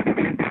Sanger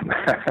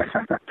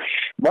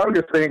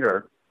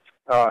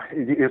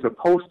is a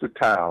poster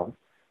child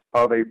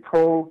of a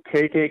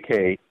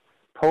pro-KKK,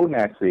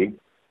 pro-Nazi,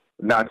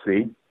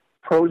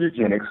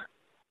 pro-eugenics,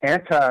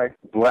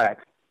 anti-black,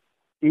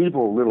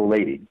 evil little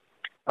lady.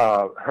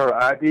 Her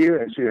idea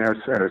and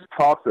her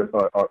talks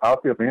are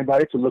out there for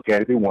anybody to look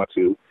at if they want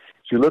to.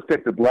 She looked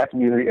at the black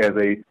community as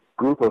a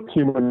group of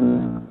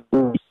human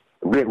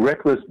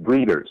reckless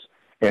breeders,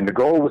 and the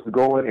goal was to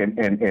go in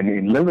and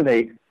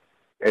eliminate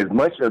as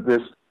much of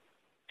this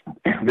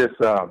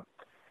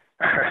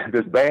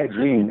this bad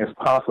gene is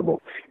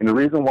possible. And the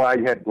reason why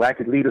you had black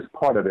elitists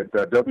part of it,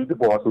 W. Du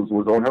Bois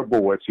was on her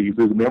board. She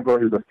was a member.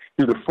 He was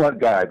the front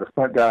guy,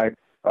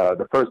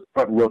 the first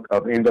front look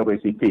of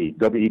NAACP,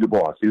 W. E. Du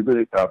Bois. He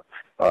was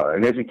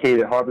an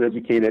educated,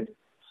 Harvard-educated,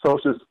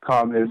 socialist,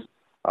 communist,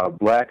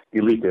 black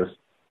elitist.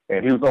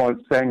 And he was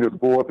on Sanger's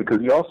board because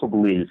he also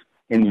believes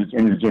in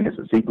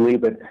eugenesis. He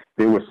believed that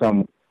there were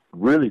some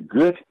really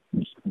good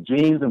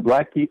genes in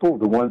black people,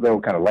 the ones that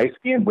were kind of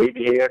light-skinned,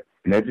 wavy-haired,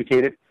 and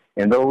educated,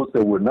 and those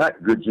that were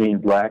not good gene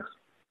blacks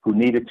who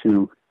needed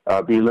to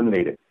be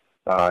eliminated.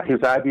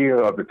 His idea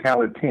of the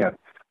talented 10th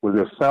was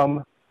there's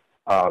some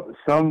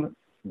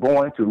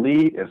born to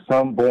lead and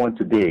some born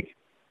to dig.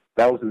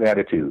 That was his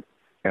attitude.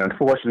 And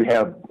unfortunately, we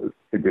have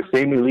the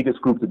same elitist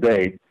group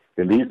today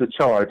that leads the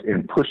charge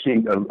in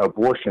pushing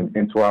abortion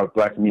into our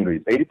black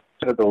communities.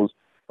 80%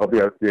 of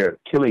their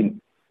killing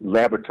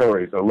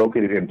laboratories are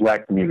located in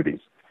black communities.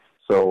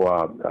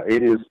 So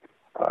it is,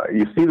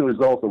 you see the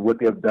results of what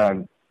they have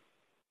done,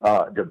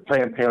 the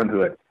Planned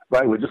Parenthood.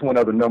 By the way, just one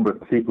other number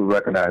for people to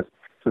recognize.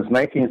 Since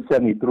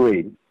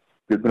 1973,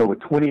 there's been over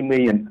 20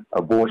 million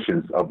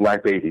abortions of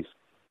black babies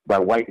by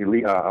white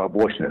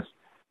abortionists.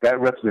 That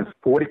represents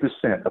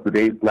 40% of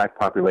today's black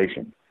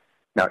population.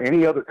 Now,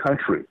 any other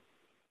country,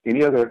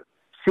 any other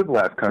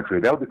civilized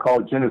country, that would be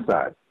called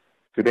genocide.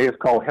 Today it's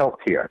called health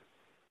care.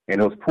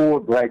 And those poor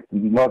black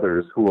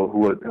mothers who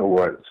are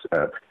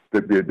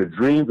the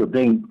dreams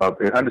of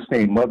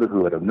understanding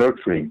motherhood, of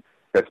nurturing,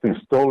 that's been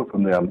stolen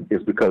from them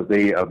is because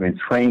they have been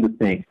trained to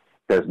think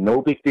there's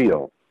no big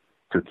deal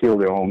to kill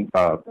their own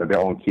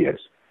kids.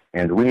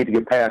 And we need to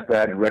get past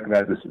that and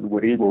recognize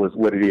what evil is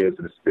what it is.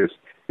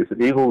 It's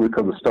an evil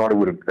because it started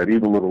with an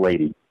evil little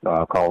lady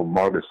called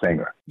Margaret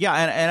Sanger. Yeah,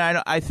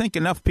 and I think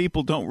enough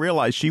people don't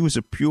realize she was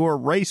a pure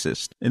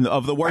racist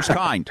of the worst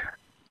kind.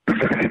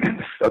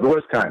 Of the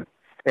worst kind.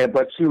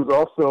 But she was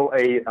also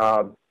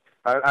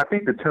I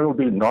think the term would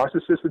be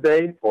narcissist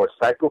today or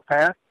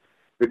psychopath,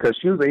 because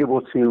she was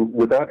able to,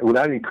 without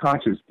any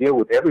conscience, deal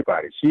with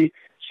everybody. She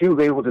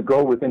was able to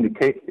go within the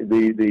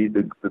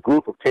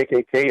group of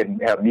KKK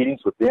and have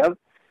meetings with them.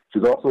 She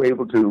was also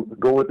able to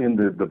go within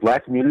the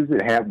black community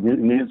and have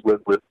meetings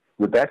with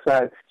that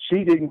side.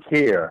 She didn't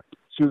care.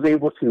 She was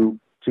able to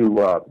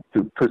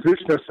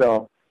position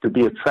herself to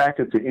be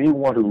attractive to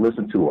anyone who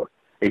listened to her.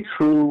 A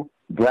true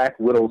black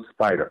widow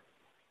spider.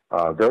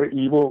 Very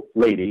evil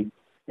lady.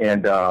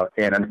 And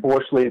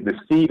unfortunately, the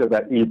seed of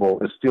that evil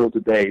is still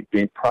today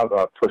being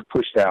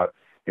pushed out.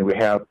 And we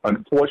have,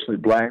 unfortunately,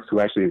 blacks who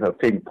actually have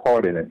taken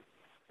part in it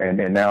and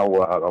now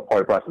are part of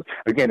the process.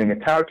 Again, an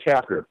entire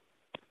chapter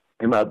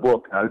in my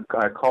book,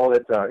 I call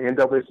it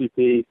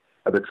NAACP,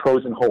 the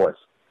Trojan Horse.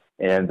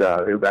 And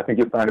I think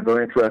you'll find it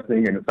very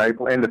interesting and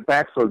insightful. And the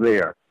facts are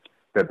there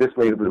that this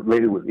lady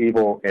was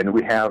evil, and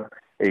we have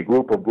a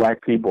group of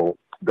black people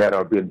that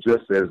are been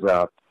just as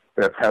that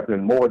have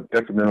been more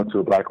detrimental to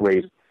the black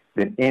race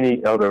than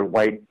any other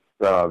white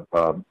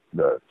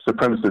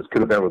supremacists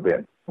could have ever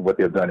been. What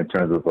they've done in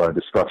terms of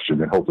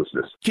destruction and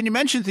hopelessness. Can you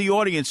mention to the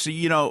audience,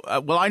 I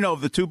know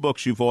of the 2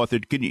 books you've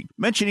authored. Can you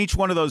mention each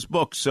one of those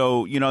books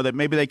so, that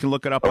maybe they can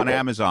look it up on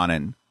Amazon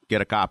and get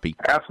a copy?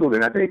 Absolutely.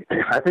 And I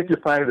think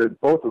you'll find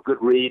that both a good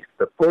read.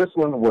 The first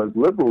one was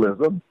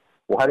Liberalism,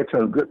 or How to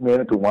Turn Good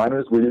Men into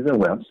Whiners, Weedies,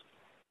 and Wimps.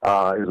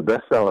 It was a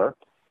bestseller.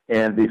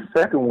 And the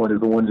second one is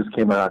the one that just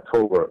came out in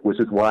October,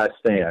 which is Why I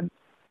Stand,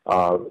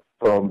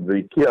 from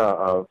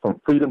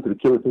freedom to the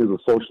killer things of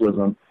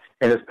socialism.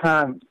 And it's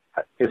time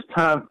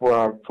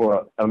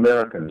for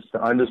Americans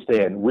to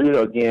understand we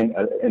are again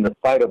in the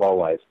fight of our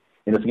lives,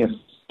 and it's against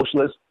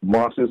socialists,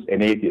 Marxists,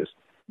 and atheists.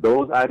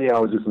 Those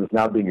ideologies are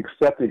now being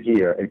accepted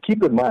here. And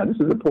keep in mind, this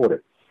is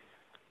important.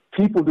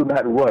 People do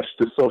not rush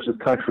to socialist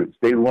countries;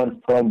 they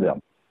run from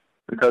them,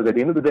 because at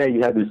the end of the day,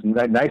 you have these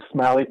nice,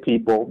 smiley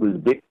people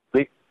with big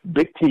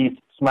teeth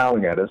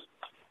smiling at us.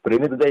 But at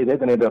the end of the day, they're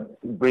going to end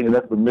up bringing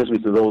us the misery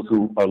to those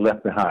who are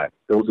left behind,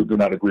 those who do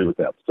not agree with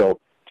them. So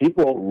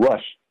people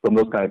rush from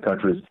those kind of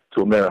countries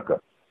to America.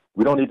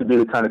 We don't need to be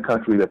the kind of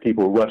country that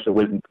people rush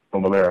away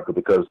from America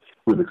because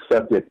we've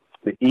accepted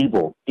the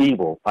evil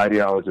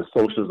ideology of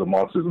socialism,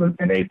 Marxism,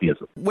 and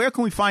atheism. Where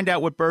can we find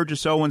out what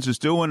Burgess Owens is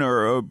doing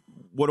or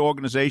what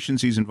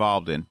organizations he's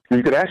involved in?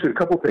 You can ask a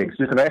couple things.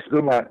 You can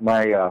actually go to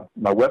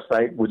my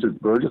website, which is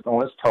Burgess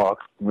Owens Talk.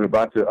 We're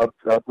about to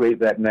upgrade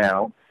that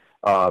now.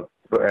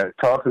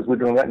 Talk is we're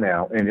doing that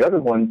now. And the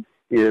other one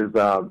is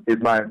my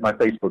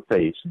Facebook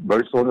page,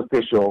 Burgess Owens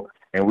Official.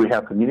 And we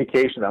have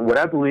communication. And what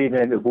I believe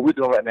in is what we're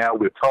doing right now.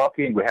 We're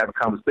talking. We're having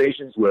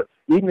conversations.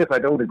 Even if we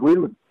don't agree,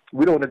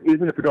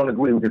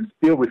 we can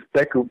still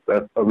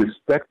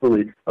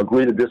respectfully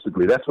agree to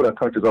disagree. That's what our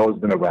country's always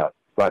been about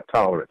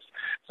tolerance.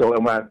 So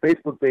on my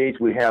Facebook page,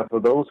 we have for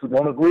those who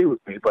don't agree with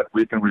me, but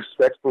we can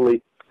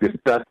respectfully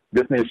discuss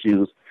different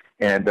issues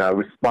and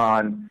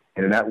respond.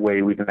 And in that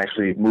way, we can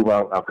actually move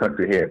our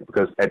country ahead.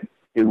 Because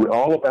we're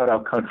all about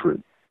our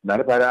country, not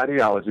about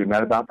ideology,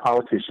 not about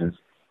politicians.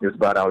 It's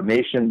about our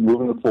nation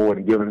moving forward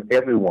and giving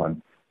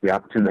everyone the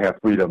opportunity to have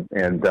freedom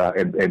and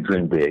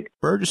dream big.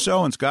 Burgess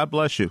Owens, God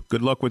bless you.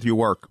 Good luck with your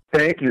work.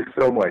 Thank you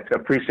so much. I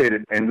appreciate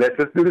it. And let's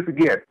do this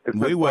again.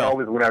 We will.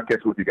 Always when I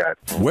catch with you guys.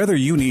 Whether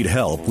you need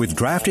help with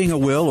drafting a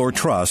will or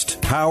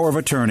trust, power of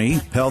attorney,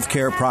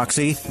 healthcare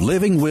proxy,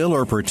 living will,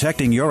 or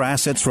protecting your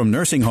assets from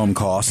nursing home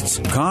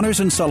costs, Connors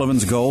and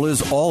Sullivan's goal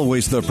is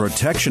always the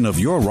protection of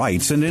your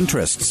rights and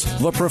interests.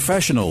 The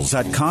professionals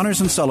at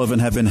Connors and Sullivan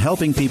have been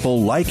helping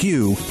people like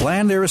you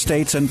plan their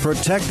estates and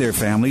protect their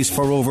families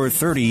for over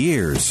 30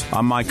 years.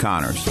 I'm Mike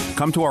Connors.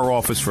 Come to our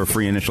office for a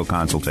free initial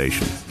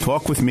consultation.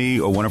 Talk with me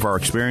or one of our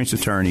experienced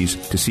attorneys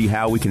to see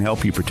how we can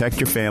help you protect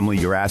your family,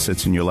 your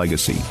assets, and your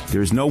legacy.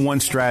 There is no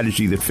one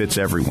strategy that fits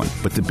everyone,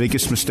 but the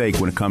biggest mistake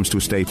when it comes to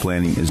estate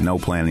planning is no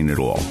planning at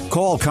all.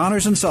 Call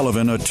Connors and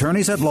Sullivan,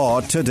 attorneys at law,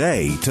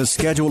 today to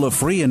schedule a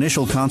free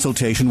initial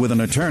consultation with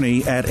an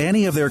attorney at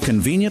any of their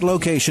convenient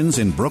locations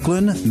in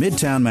Brooklyn,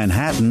 Midtown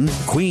Manhattan,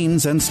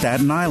 Queens, and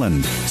Staten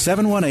Island.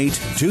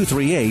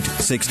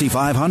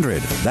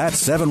 718-238-6500.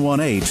 That's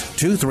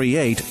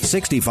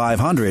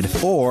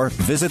 718-238-6500, or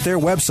visit their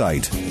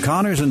website,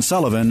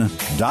 ConnorsandSullivan.com.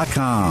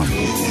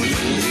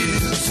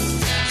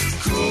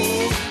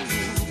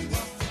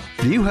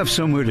 Do you have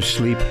somewhere to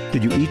sleep?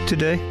 Did you eat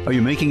today? Are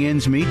you making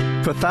ends meet?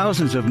 For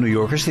thousands of New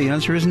Yorkers, the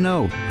answer is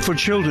no. For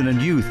children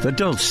and youth,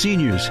 adults,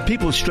 seniors,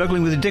 people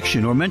struggling with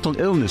addiction or mental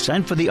illness,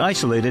 and for the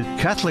isolated,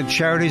 Catholic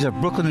Charities of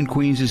Brooklyn and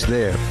Queens is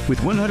there.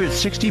 With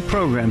 160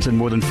 programs and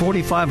more than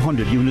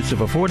 4,500 units of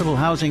affordable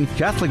housing,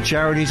 Catholic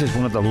Charities is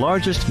one of the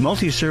largest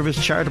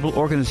multi-service charitable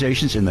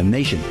organizations in the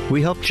nation.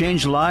 We help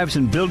change lives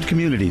and build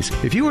communities.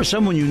 If you or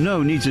someone you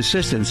know needs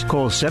assistance,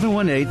 call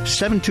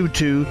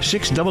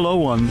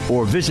 718-722-6001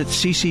 or visit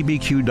ccbq.org.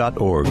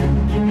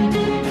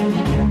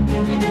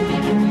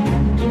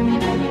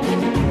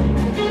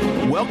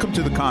 Welcome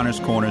to the Connors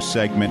Corner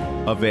segment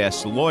of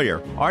Ask the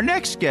Lawyer. Our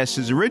next guest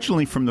is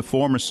originally from the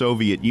former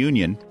Soviet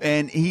Union,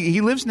 and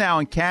he lives now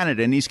in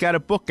Canada, and he's got a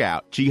book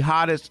out,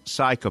 Jihadist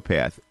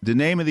Psychopath. The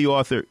name of the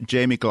author,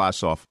 Jamie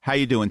Glasov. How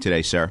you doing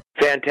today, sir?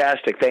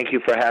 Fantastic. Thank you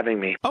for having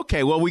me.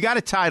 Okay, well, we got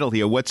a title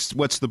here. What's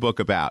the book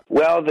about?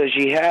 Well, The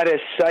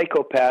Jihadist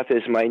Psychopath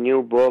is my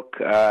new book.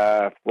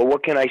 Well,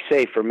 what can I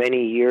say? For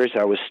many years,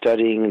 I was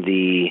studying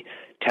the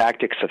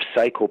tactics of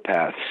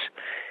psychopaths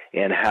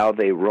and how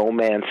they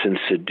romance and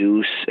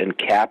seduce and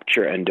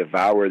capture and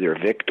devour their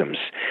victims.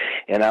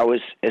 And I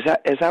was, as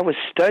I was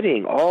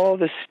studying all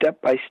the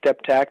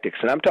step-by-step tactics,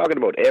 and I'm talking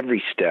about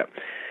every step,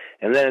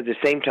 and then at the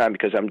same time,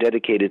 because I'm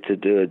dedicated to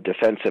the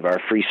defense of our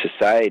free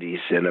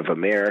societies and of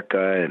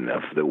America and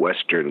of the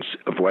Western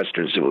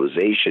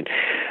civilization,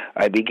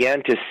 I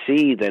began to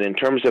see that in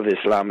terms of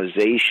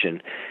Islamization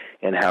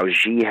and how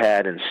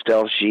jihad and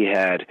stealth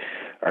jihad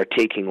are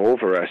taking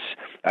over us,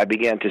 I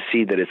began to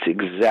see that it's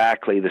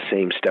exactly the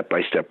same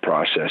step-by-step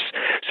process.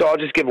 So I'll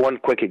just give one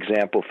quick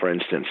example, for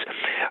instance.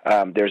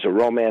 There's a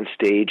romance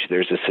stage,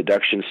 there's a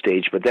seduction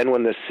stage, but then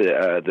when the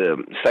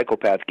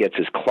psychopath gets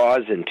his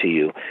claws into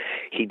you,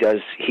 he does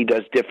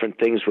different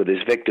things with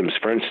his victims.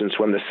 For instance,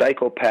 when the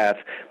psychopath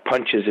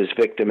punches his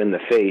victim in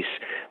the face,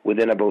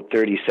 within about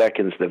 30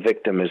 seconds, the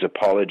victim is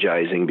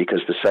apologizing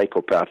because the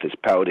psychopath is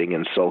pouting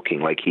and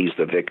sulking like he's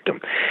the victim.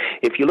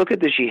 If you look at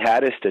the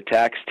jihadist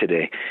attacks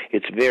today,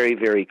 it's very,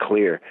 very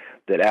clear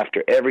that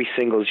after every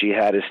single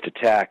jihadist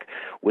attack,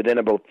 within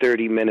about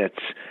 30 minutes,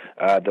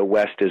 the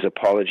West is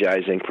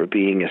apologizing for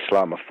being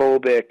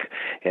Islamophobic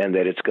and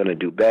that it's going to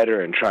do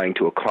better and trying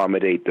to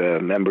accommodate the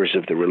members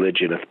of the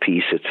religion of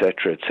peace,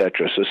 etc.,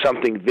 etc. So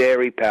something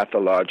very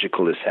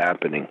pathological is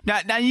happening.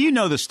 Now you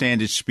know the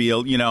standard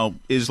spiel,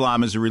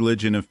 Islam is a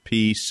religion of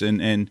peace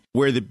and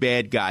we're the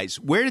bad guys.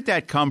 Where did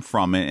that come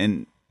from,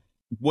 and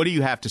what do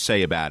you have to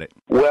say about it?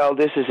 Well,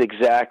 this is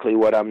exactly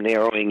what I'm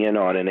narrowing in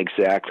on and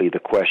exactly the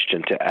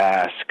question to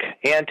ask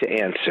and to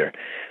answer,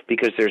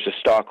 because there's a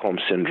Stockholm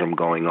Syndrome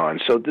going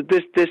on. So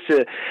this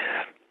is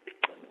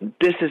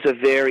a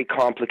very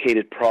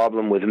complicated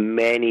problem with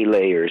many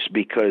layers,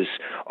 because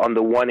on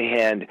the one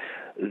hand,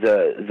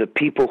 the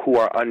people who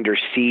are under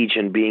siege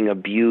and being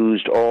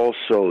abused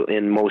also,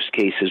 in most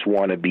cases,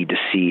 want to be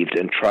deceived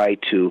and try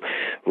to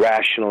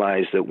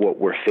rationalize that what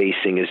we're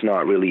facing is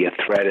not really a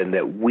threat and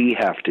that we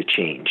have to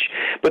change.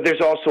 But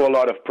there's also a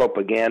lot of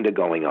propaganda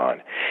going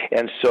on.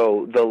 And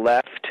so the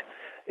left,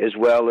 as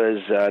well as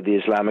the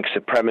Islamic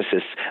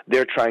supremacists,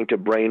 they're trying to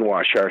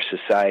brainwash our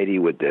society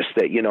with this,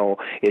 that,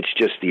 it's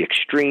just the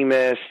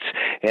extremists,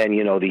 and,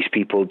 these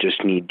people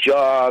just need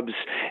jobs,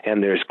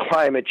 and there's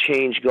climate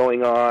change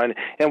going on,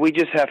 and we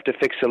just have to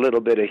fix a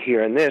little bit of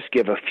here and this,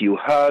 give a few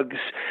hugs,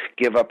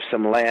 give up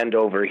some land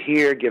over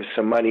here, give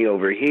some money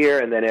over here,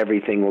 and then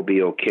everything will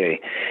be okay.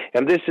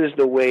 And this is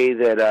the way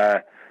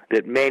that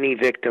many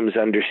victims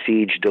under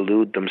siege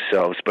delude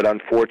themselves, but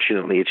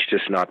unfortunately it's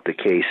just not the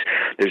case.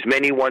 There's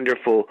many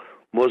wonderful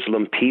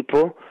Muslim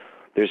people.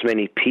 There's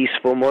many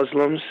peaceful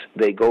Muslims.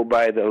 They go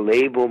by the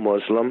label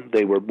Muslim.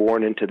 They were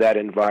born into that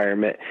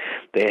environment.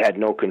 They had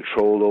no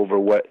control over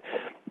what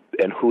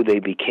and who they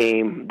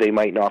became. They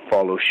might not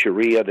follow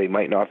Sharia. They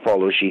might not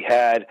follow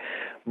jihad.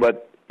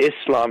 But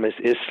Islam is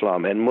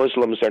Islam, and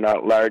Muslims are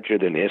not larger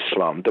than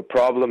Islam. The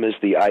problem is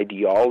the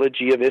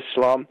ideology of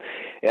Islam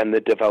and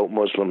the devout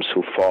Muslims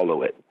who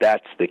follow it.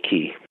 That's the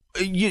key.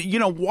 You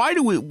know, why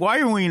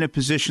are we in a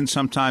position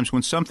sometimes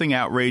when something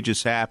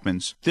outrageous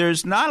happens,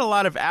 there's not a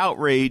lot of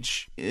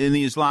outrage in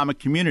the Islamic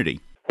community?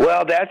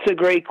 Well, that's a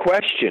great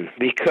question,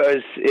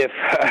 because if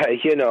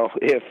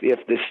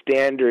the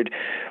standard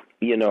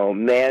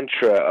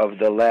mantra of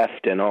the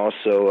left and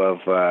also of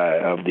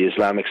the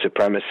Islamic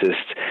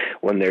supremacists,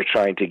 when they're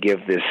trying to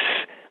give this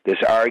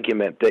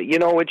argument that,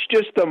 it's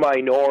just the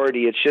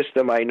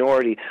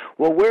minority.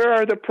 Well, where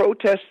are the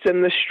protests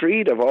in the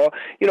street of all,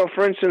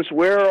 for instance,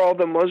 where are all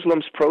the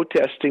Muslims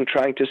protesting,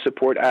 trying to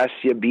support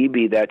Asia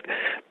Bibi, that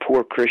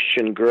poor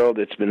Christian girl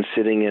that's been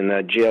sitting in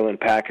jail in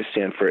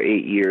Pakistan for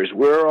 8 years?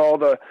 Where are all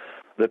the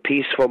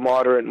peaceful,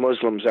 moderate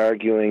Muslims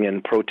arguing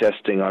and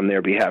protesting on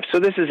their behalf? So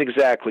this is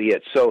exactly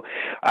it. So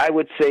I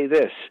would say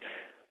this.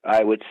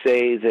 I would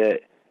say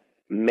that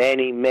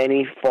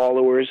many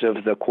followers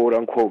of the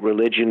quote-unquote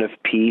religion of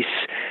peace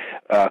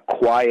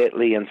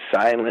quietly and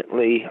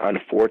silently,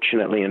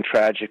 unfortunately and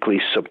tragically,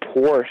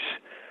 support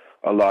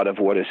a lot of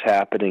what is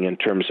happening in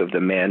terms of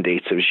the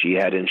mandates of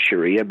jihad and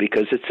Sharia,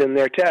 because it's in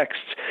their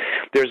texts.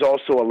 There's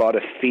also a lot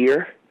of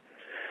fear,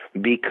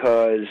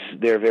 because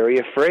they're very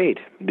afraid,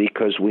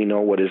 because we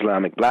know what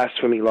Islamic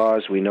blasphemy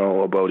laws, we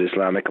know about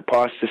Islamic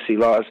apostasy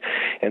laws,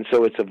 and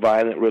so it's a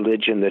violent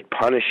religion that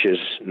punishes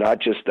not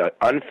just the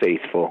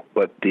unfaithful,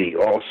 but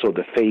also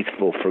the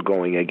faithful for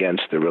going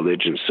against the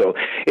religion. So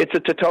it's a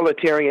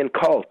totalitarian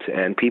cult,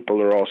 and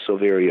people are also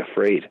very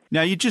afraid.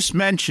 Now, you just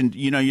mentioned,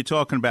 you're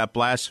talking about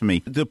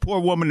blasphemy. The poor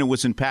woman that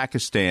was in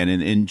Pakistan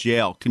in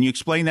jail. Can you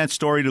explain that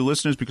story to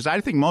listeners? Because I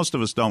think most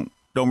of us don't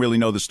really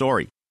know the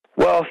story.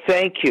 Well,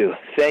 thank you.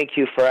 Thank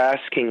you for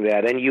asking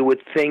that. And you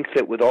would think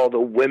that with all the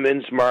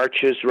women's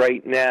marches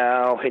right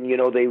now, and,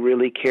 they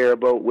really care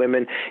about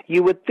women,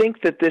 you would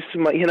think that this,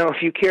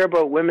 if you care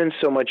about women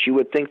so much, you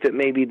would think that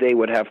maybe they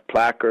would have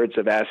placards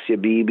of Asia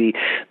Bibi,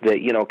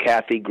 that,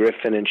 Kathy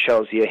Griffin and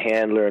Chelsea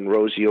Handler and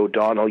Rosie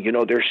O'Donnell,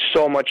 there's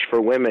so much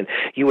for women.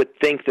 You would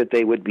think that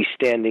they would be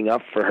standing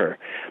up for her,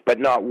 but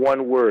not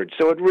one word.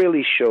 So it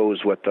really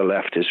shows what the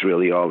left is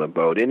really all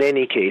about. In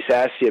any case,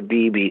 Asia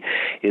Bibi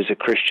is a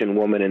Christian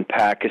woman in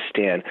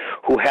Pakistan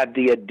who had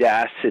the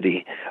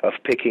audacity of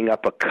picking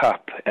up a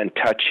cup and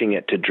touching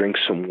it to drink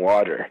some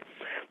water.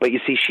 But you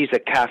see, she's a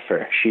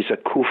kafir, she's a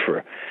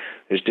kufr.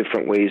 There's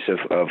different ways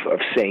of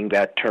saying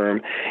that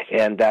term,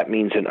 and that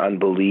means an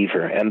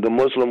unbeliever. And the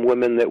Muslim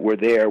women that were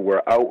there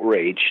were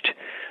outraged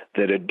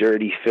that a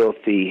dirty,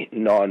 filthy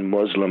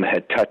non-Muslim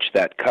had touched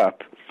that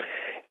cup,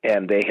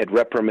 and they had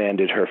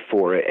reprimanded her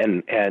for it.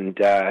 And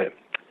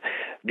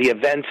the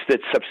events that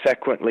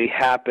subsequently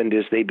happened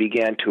is they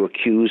began to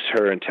accuse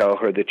her and tell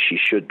her that she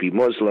should be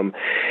Muslim,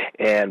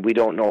 and we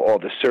don't know all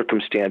the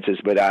circumstances,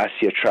 but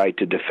Asia tried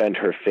to defend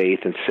her faith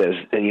and says,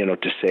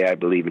 to say, I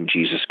believe in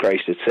Jesus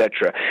Christ,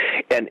 etc.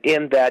 And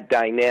in that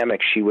dynamic,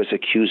 she was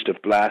accused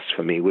of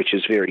blasphemy, which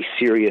is very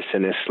serious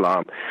in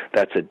Islam.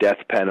 That's a death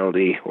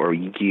penalty or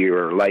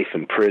year or life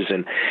in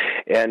prison.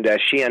 And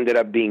she ended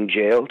up being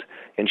jailed,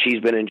 and she's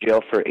been in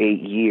jail for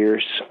 8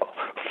 years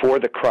for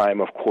the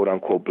crime of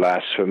quote-unquote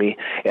blasphemy,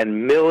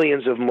 and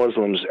millions of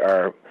Muslims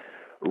are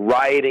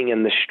rioting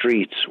in the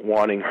streets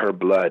wanting her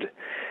blood.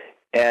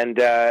 And,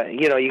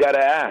 you got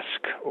to ask,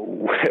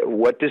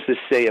 what does this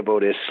say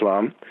about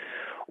Islam?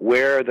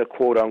 Where are the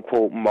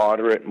quote-unquote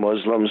moderate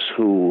Muslims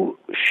who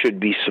should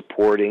be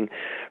supporting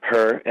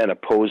her and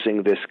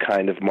opposing this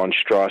kind of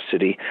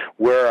monstrosity?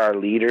 Where are our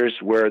leaders?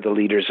 Where are the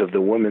leaders of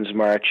the Women's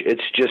March? This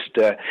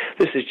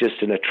is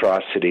just an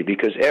atrocity,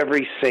 because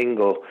every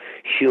single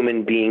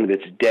human being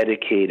that's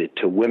dedicated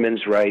to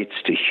women's rights,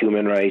 to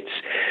human rights,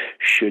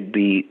 should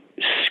be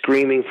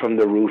screaming from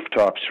the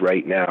rooftops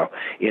right now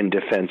in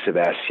defense of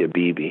Asia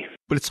Bibi.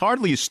 But it's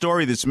hardly a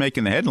story that's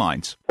making the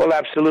headlines. Well,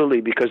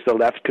 absolutely, because the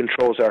left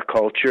controls our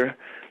culture.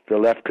 The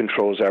left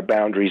controls our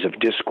boundaries of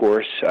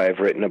discourse. I've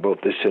written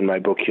about this in my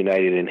book,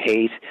 United in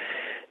Hate.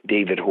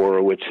 David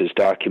Horowitz has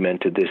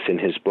documented this in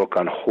his book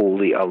on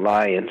Holy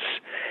Alliance.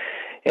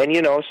 And,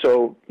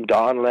 so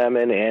Don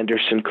Lemon,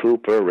 Anderson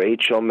Cooper,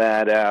 Rachel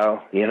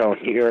Maddow, New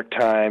York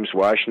Times,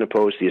 Washington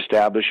Post, the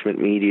establishment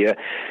media,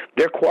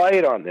 they're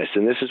quiet on this,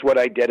 and this is what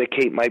I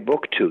dedicate my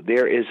book to.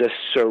 There is a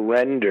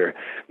surrender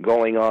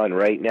going on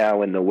right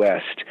now in the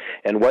West,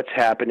 and what's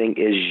happening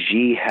is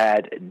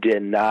jihad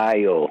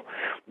denial.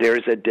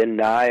 There's a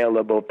denial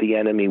about the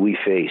enemy we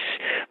face.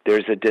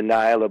 There's a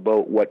denial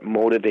about what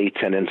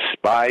motivates and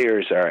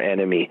inspires our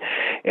enemy.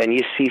 And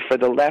you see, for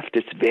the left,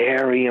 it's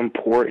very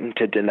important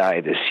to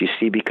deny this, you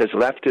see, because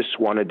leftists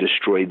want to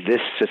destroy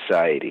this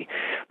society.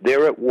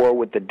 They're at war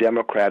with the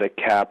democratic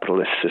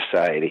capitalist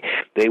society.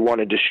 They want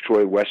to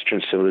destroy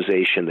Western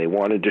civilization. They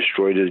want to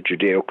destroy the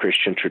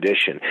Judeo-Christian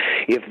tradition.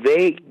 If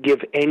they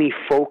give any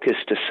focus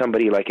to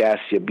somebody like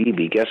Asia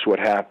Bibi, guess what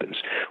happens?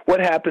 What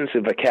happens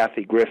if a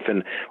Kathy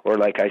Griffin or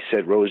like I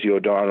said, Rosie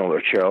O'Donnell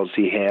or Charles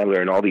Z.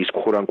 Handler and all these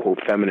quote-unquote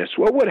feminists,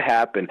 what would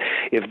happen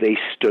if they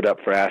stood up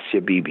for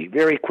Asia Bibi?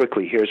 Very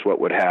quickly, here's what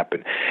would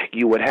happen.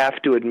 You would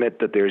have to admit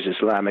that there's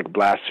Islamic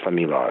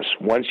blasphemy laws.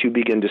 Once you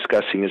begin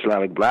discussing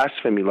Islamic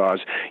blasphemy laws,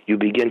 you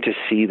begin to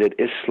see that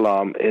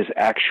Islam is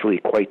actually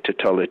quite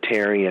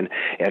totalitarian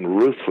and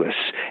ruthless.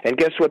 And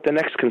guess what the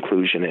next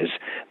conclusion is?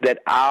 That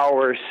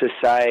our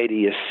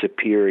society is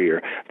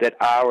superior, that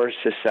our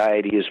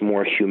society is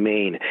more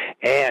humane,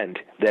 and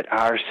that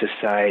our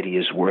society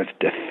is worth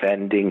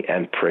defending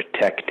and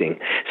protecting.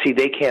 See,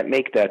 they can't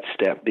make that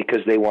step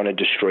because they want to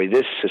destroy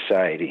this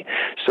society.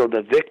 So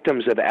the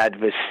victims of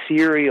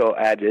adversarial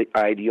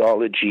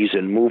ideologies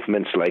and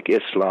movements like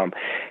Islam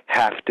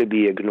have to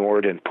be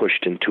ignored and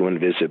pushed into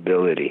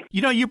invisibility.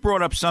 You know, you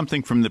brought up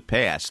something from the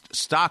past,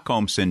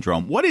 Stockholm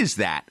Syndrome. What is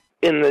that?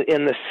 In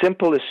the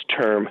simplest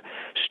term,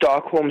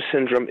 Stockholm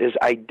Syndrome is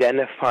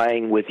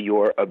identifying with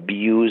your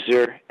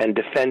abuser and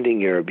defending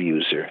your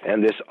abuser.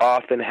 And this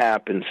often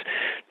happens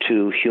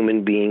to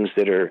human beings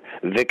that are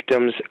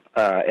victims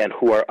and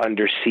who are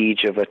under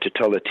siege of a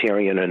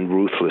totalitarian and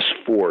ruthless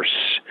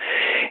force.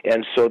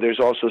 And so there's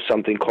also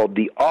something called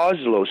the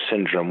Oslo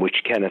Syndrome, which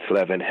Kenneth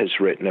Levin has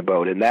written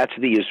about, and that's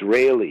the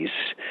Israelis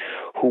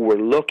who were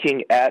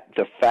looking at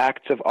the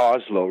facts of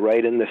Oslo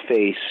right in the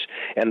face,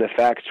 and the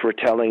facts were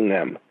telling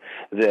them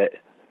that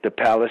the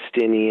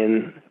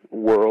Palestinian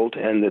world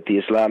and that the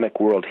Islamic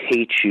world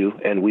hates you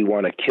and we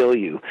want to kill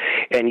you.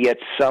 And yet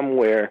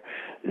somewhere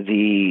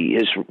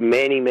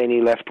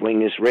many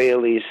left-wing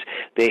Israelis,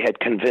 they had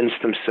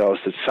convinced themselves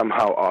that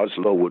somehow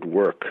Oslo would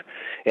work.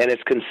 And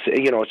it's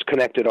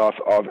connected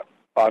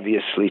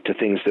obviously to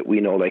things that we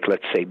know, like,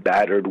 let's say,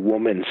 battered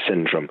woman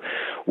syndrome,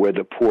 where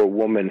the poor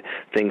woman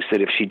thinks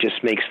that if she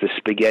just makes the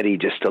spaghetti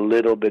just a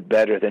little bit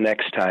better the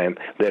next time,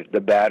 that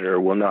the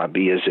batter will not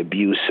be as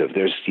abusive.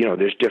 There's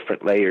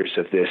different layers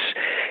of this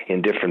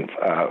in different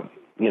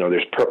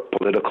there's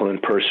political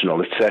and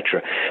personal,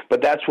 etc.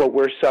 But that's what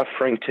we're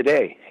suffering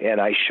today,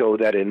 and I show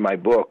that in my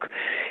book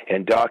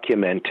and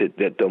documented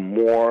that the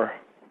more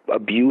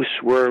abuse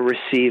we're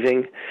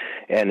receiving,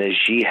 and as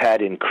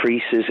jihad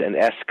increases and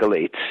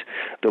escalates,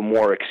 the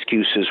more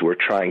excuses we're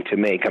trying to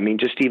make. I mean,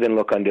 just even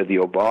look under the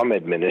Obama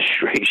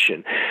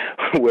administration,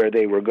 where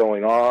they were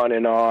going on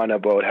and on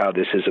about how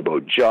this is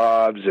about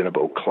jobs and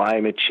about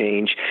climate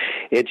change.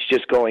 It's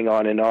just going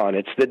on and on.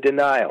 It's the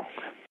denial.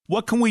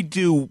 What can we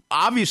do?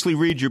 Obviously,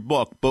 read your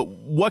book, but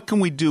what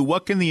can we do?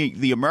 What can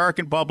the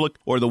American public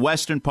or the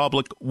Western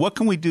public, what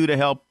can we do to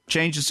help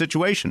change the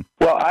situation?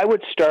 Well, I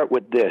would start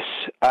with this.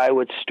 I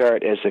would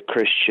start as a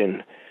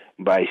Christian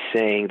by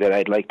saying that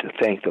I'd like to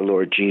thank the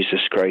Lord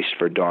Jesus Christ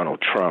for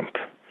Donald Trump.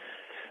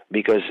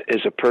 Because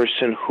as a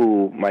person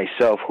who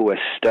has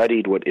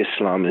studied what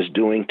Islam is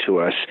doing to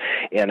us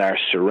and our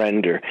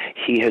surrender,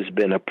 he has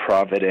been a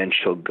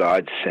providential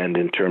godsend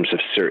in terms of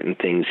certain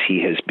things he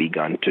has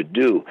begun to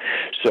do.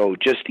 So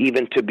just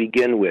even to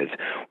begin with,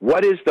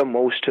 what is the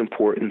most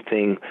important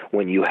thing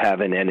when you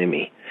have an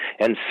enemy?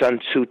 And Sun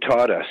Tzu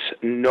taught us,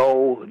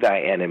 know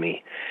thy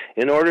enemy.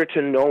 In order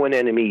to know an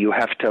enemy, you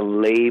have to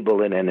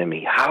label an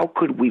enemy. How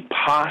could we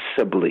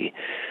possibly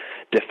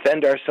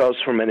defend ourselves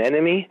from an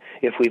enemy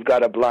if we've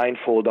got a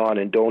blindfold on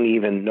and don't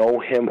even know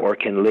him or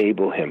can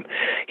label him?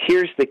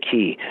 Here's the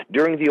key.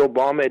 During the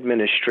Obama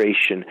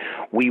administration,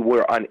 we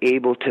were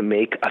unable to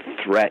make a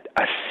threat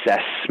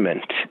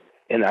assessment.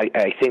 And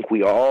I think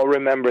we all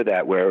remember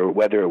that,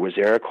 whether it was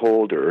Eric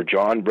Holder or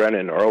John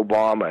Brennan or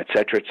Obama, et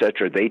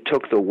cetera, they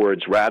took the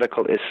words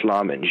radical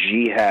Islam and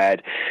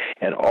jihad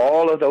and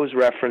all of those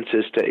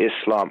references to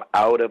Islam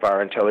out of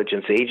our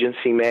intelligence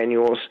agency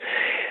manuals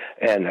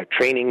and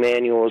training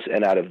manuals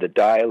and out of the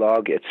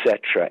dialogue,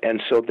 etc.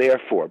 And so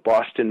therefore,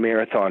 Boston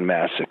Marathon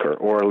Massacre,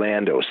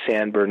 Orlando,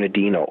 San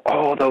Bernardino,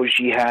 all those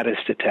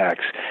jihadist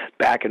attacks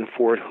back in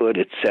Fort Hood,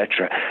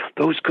 etc.,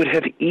 those could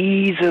have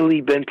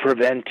easily been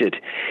prevented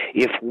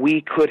if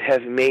we could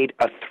have made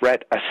a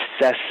threat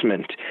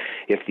assessment,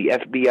 if the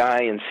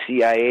FBI and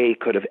CIA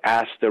could have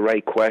asked the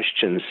right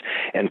questions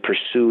and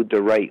pursued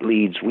the right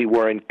leads. We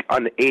were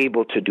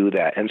unable to do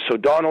that. And so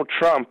Donald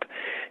Trump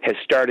has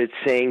started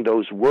saying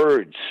those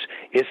words,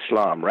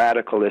 Islam,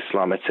 radical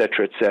Islam,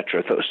 etc.,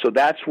 etc. So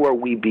that's where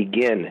we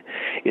begin,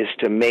 is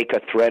to make a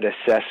threat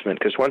assessment,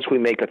 because once we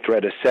make a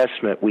threat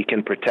assessment, we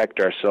can protect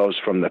ourselves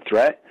from the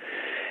threat.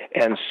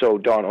 And so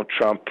Donald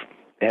Trump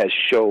has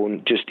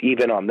shown, just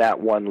even on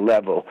that one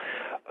level,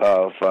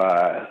 of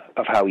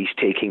how he's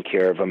taking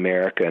care of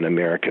America and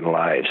American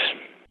lives.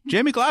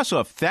 Jamie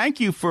Glassoff, thank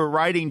you for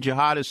writing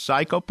Jihadist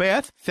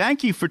Psychopath.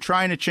 Thank you for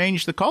trying to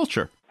change the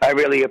culture. I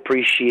really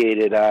appreciate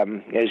it.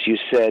 As you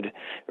said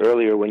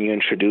earlier when you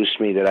introduced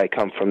me that I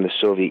come from the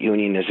Soviet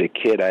Union as a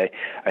kid, I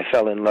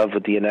fell in love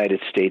with the United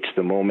States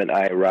the moment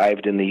I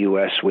arrived in the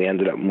U.S. We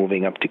ended up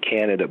moving up to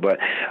Canada, but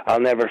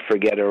I'll never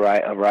forget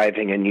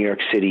arriving in New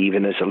York City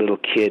even as a little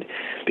kid,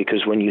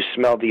 because when you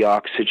smell the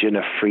oxygen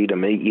of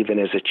freedom, even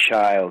as a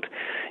child,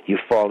 you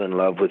fall in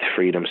love with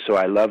freedom. So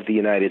I love the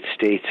United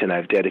States, and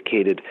I've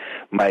dedicated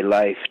my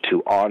life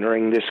to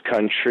honoring this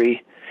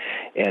country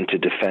and to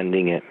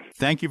defending it.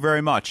 Thank you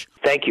very much.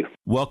 Thank you.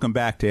 Welcome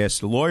back to Ask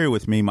the Lawyer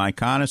with me, Mike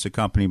Connors,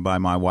 accompanied by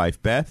my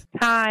wife, Beth.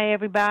 Hi,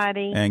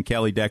 everybody. And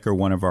Kelly Decker,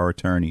 one of our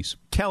attorneys.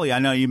 Kelly, I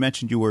know you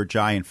mentioned you were a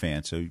Giant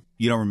fan, so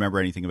you don't remember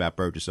anything about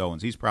Burgess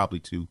Owens. He's probably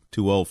too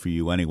old for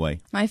you anyway.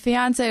 My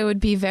fiance would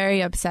be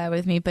very upset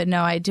with me, but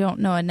no, I don't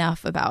know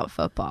enough about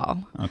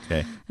football.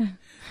 Okay.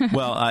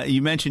 Well,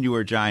 you mentioned you were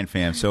a Giant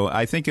fan, so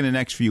I think in the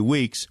next few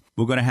weeks,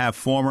 we're going to have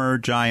former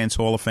Giants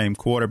Hall of Fame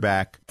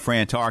quarterback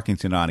Fran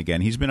Tarkenton on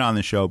again. He's been on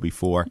the show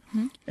before.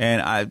 Mm-hmm.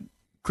 And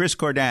Chris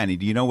Cordani,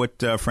 do you know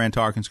what Fran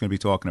Tarkenton's going to be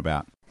talking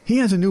about? He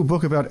has a new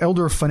book about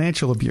elder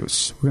financial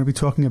abuse. We're going to be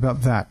talking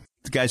about that.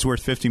 The guy's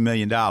worth $50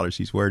 million.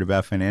 He's worried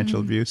about financial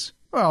abuse?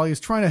 Well, he's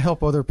trying to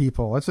help other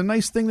people. That's a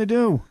nice thing to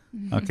do.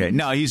 Okay.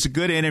 No, he's a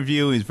good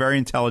interview. He's a very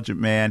intelligent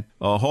man.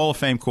 A Hall of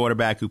Fame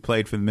quarterback who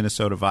played for the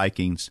Minnesota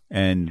Vikings.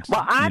 And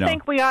well, I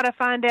think we ought to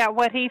find out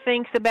what he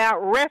thinks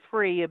about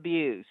referee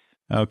abuse.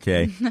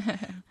 Okay.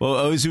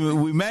 Well,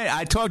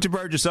 I talked to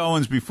Burgess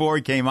Owens before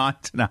he came on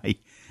today,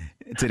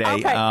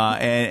 okay.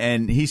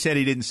 And he said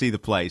he didn't see the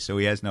play, so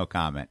he has no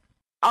comment.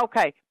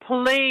 Okay.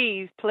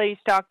 Please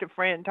talk to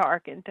Fran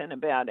Tarkenton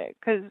about it,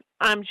 because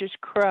I'm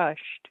just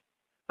crushed.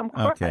 I'm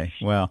crushed. Okay.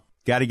 Well,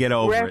 got to get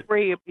over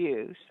referee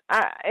abuse.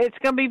 It's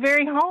going to be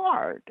very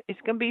hard. It's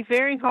going to be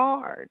very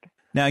hard.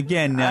 Now,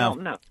 again, I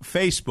don't know.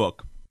 Facebook.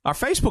 Our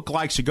Facebook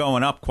likes are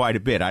going up quite a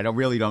bit. I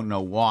really don't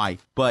know why.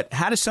 But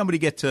how does somebody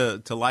get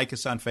to like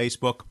us on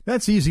Facebook?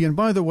 That's easy. And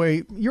by the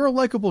way, you're a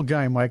likable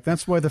guy, Mike.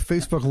 That's why the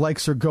Facebook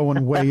likes are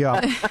going way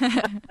up.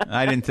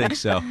 I didn't think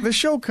so. The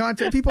show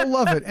content, people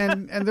love it.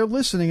 And they're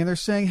listening and they're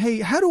saying, hey,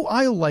 how do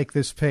I like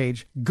this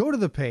page? Go to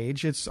the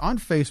page. It's on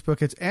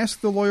Facebook. It's Ask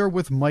the Lawyer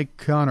with Mike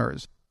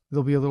Connors.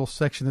 There'll be a little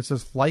section that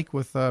says like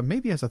with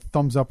maybe it has a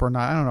thumbs up or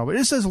not. I don't know. But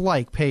it says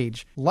like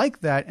page.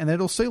 Like that, and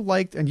it'll say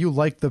liked, and you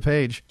liked the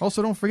page.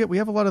 Also, don't forget, we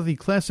have a lot of the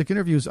classic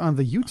interviews on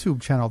the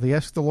YouTube channel, the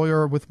Ask the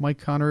Lawyer with Mike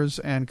Connors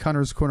and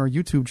Connors Corner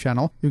YouTube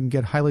channel. You can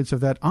get highlights of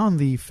that on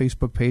the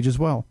Facebook page as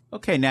well.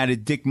 Okay, now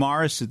did Dick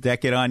Morris, did that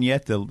get on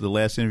yet, the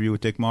last interview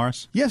with Dick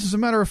Morris? Yes, as a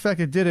matter of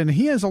fact, it did, and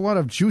he has a lot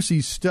of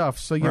juicy stuff,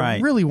 so you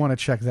really want to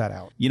check that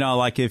out. You know,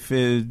 like if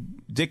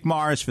Dick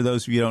Morris, for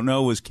those of you who don't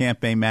know, was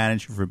campaign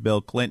manager for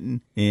Bill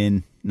Clinton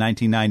in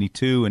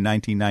 1992 and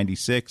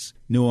 1996.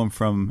 Knew him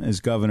from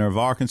as governor of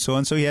Arkansas,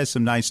 and so he has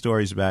some nice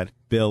stories about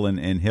Bill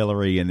and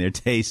Hillary and their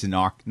days in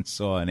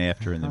Arkansas and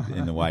after in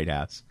the White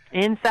House.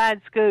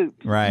 Inside scoop.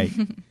 Right.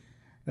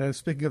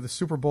 Speaking of the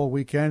Super Bowl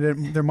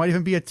weekend, there might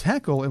even be a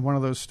tackle in one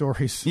of those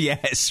stories.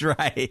 Yes,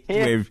 right.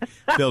 Where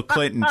Bill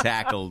Clinton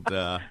tackled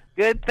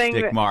Good thing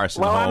Dick Morris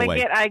in the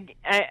hallway.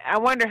 I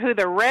wonder who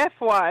the ref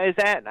was.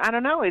 I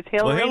don't know. Is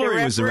Hillary the referee?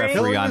 Hillary was the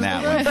referee on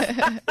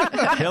that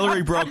one.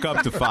 Hillary broke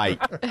up the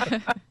fight.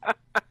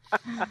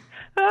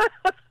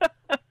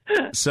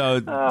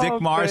 So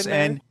Dick Morris,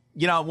 and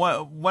you know,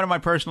 one of my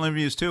personal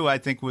interviews too, I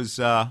think was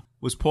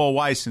Paul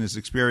Weiss and his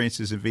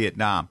experiences in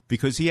Vietnam,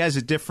 because he has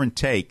a different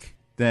take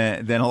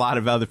than a lot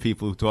of other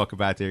people who talk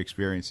about their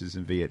experiences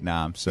in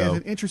Vietnam. So he has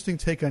an interesting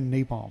take on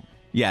napalm.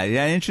 Yeah, he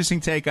had an interesting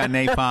take on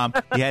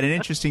napalm. He had an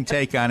interesting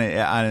take on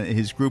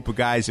his group of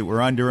guys that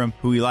were under him,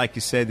 who he, like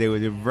you said, they were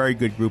a very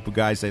good group of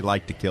guys. They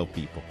like to kill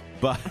people.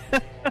 But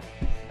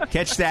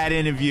catch that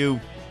interview,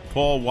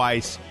 Paul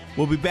Weiss.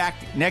 We'll be back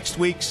next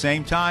week,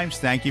 same times.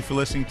 Thank you for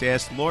listening to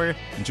Ask the Lawyer.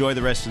 Enjoy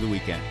the rest of the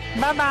weekend.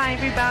 Bye-bye,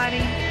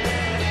 everybody.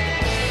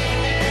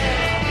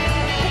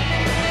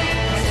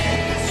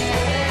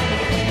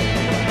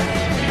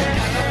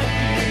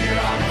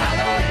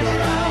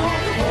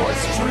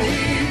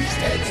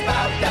 Heads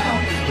bowed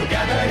down, we're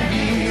gathered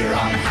here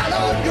on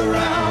hallowed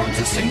ground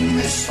to sing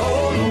this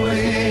soul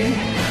away.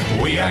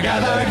 We are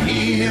gathered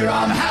here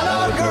on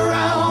hallowed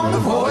ground,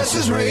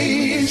 voices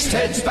raised,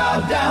 heads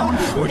bowed down.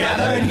 We're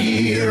gathered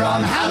here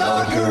on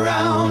hallowed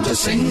ground to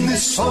sing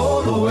this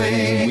soul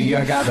away. We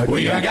are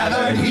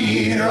gathered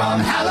here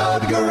on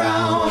hallowed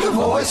ground,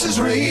 voices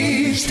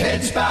raised,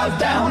 heads bowed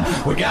down.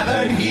 We're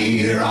gathered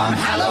here on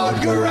hallowed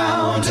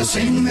ground to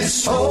sing this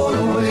soul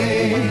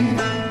away.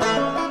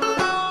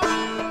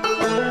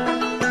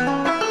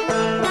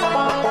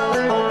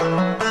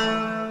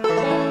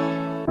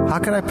 How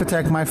can I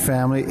protect my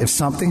family if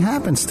something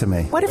happens to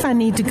me? What if I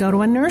need to go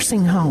to a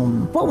nursing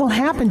home? What will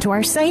happen to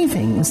our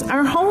savings,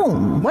 our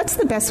home? What's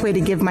the best way to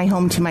give my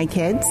home to my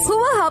kids? Who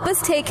will help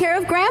us take care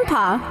of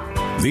Grandpa?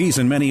 These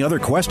and many other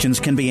questions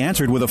can be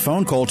answered with a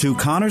phone call to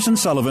Connors &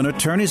 Sullivan,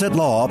 Attorneys at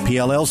Law,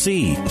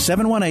 PLLC,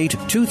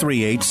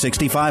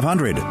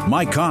 718-238-6500.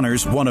 Mike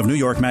Connors, one of New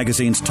York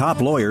Magazine's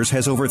top lawyers,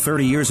 has over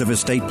 30 years of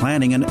estate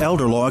planning and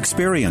elder law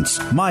experience.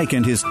 Mike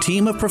and his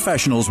team of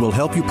professionals will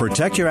help you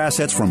protect your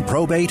assets from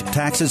probate,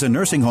 taxes, and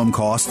nursing home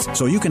costs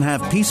so you can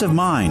have peace of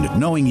mind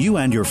knowing you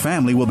and your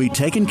family will be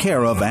taken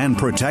care of and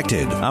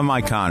protected. I'm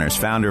Mike Connors,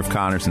 founder of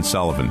Connors &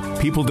 Sullivan.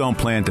 People don't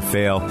plan to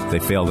fail, they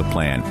fail to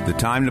plan. The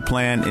time to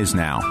plan is now.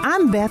 now.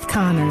 I'm Beth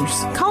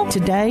Connors. Call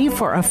today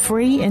for a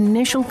free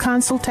initial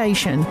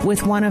consultation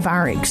with one of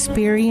our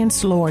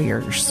experienced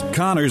lawyers.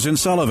 Connors and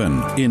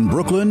Sullivan in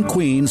Brooklyn,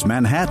 Queens,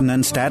 Manhattan,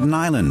 and Staten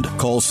Island.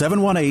 Call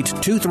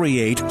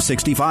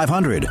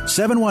 718-238-6500,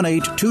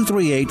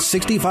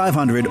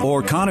 718-238-6500,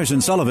 or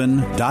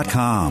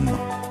ConnorsandSullivan.com.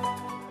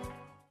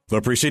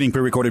 The preceding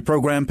pre-recorded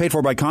program paid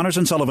for by Connors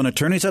and Sullivan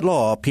Attorneys at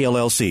Law,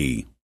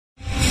 PLLC.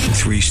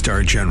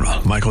 3-star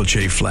General Michael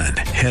J. Flynn,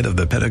 head of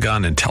the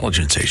Pentagon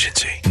Intelligence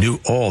Agency, knew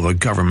all the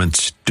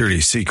government's dirty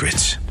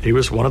secrets. He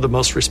was one of the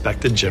most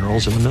respected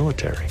generals in the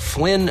military.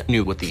 Flynn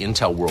knew what the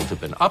intel world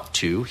had been up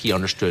to. He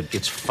understood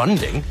its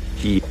funding.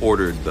 He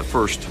ordered the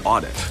first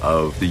audit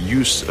of the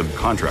use of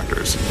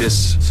contractors.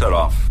 This set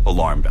off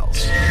alarm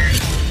bells.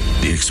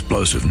 The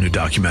explosive new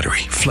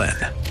documentary, Flynn,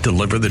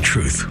 Deliver the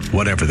Truth,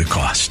 Whatever the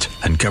Cost,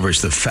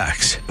 uncovers the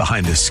facts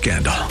behind this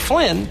scandal.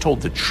 Flynn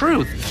told the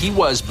truth. He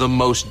was the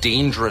most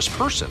dangerous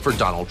person for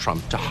Donald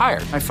Trump to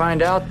hire. I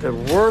find out the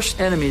worst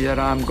enemy that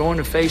I'm going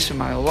to face in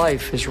my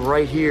life is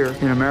right here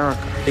in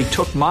America. They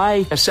took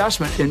my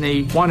assessment and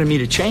they wanted me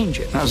to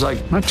change it. And I was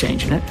like, I'm not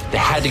changing it. They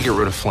had to get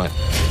rid of Flynn.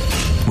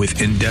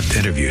 With in-depth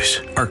interviews,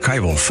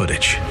 archival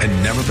footage,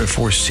 and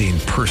never-before-seen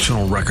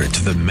personal records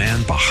of the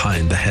man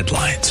behind the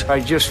headlines. I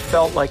just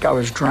felt like I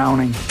was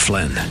drowning.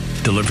 Flynn,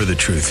 Deliver the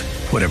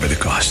Truth, Whatever the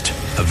Cost.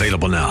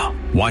 Available now.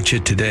 Watch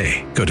it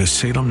today. Go to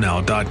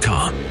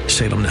salemnow.com.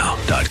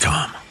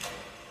 salemnow.com.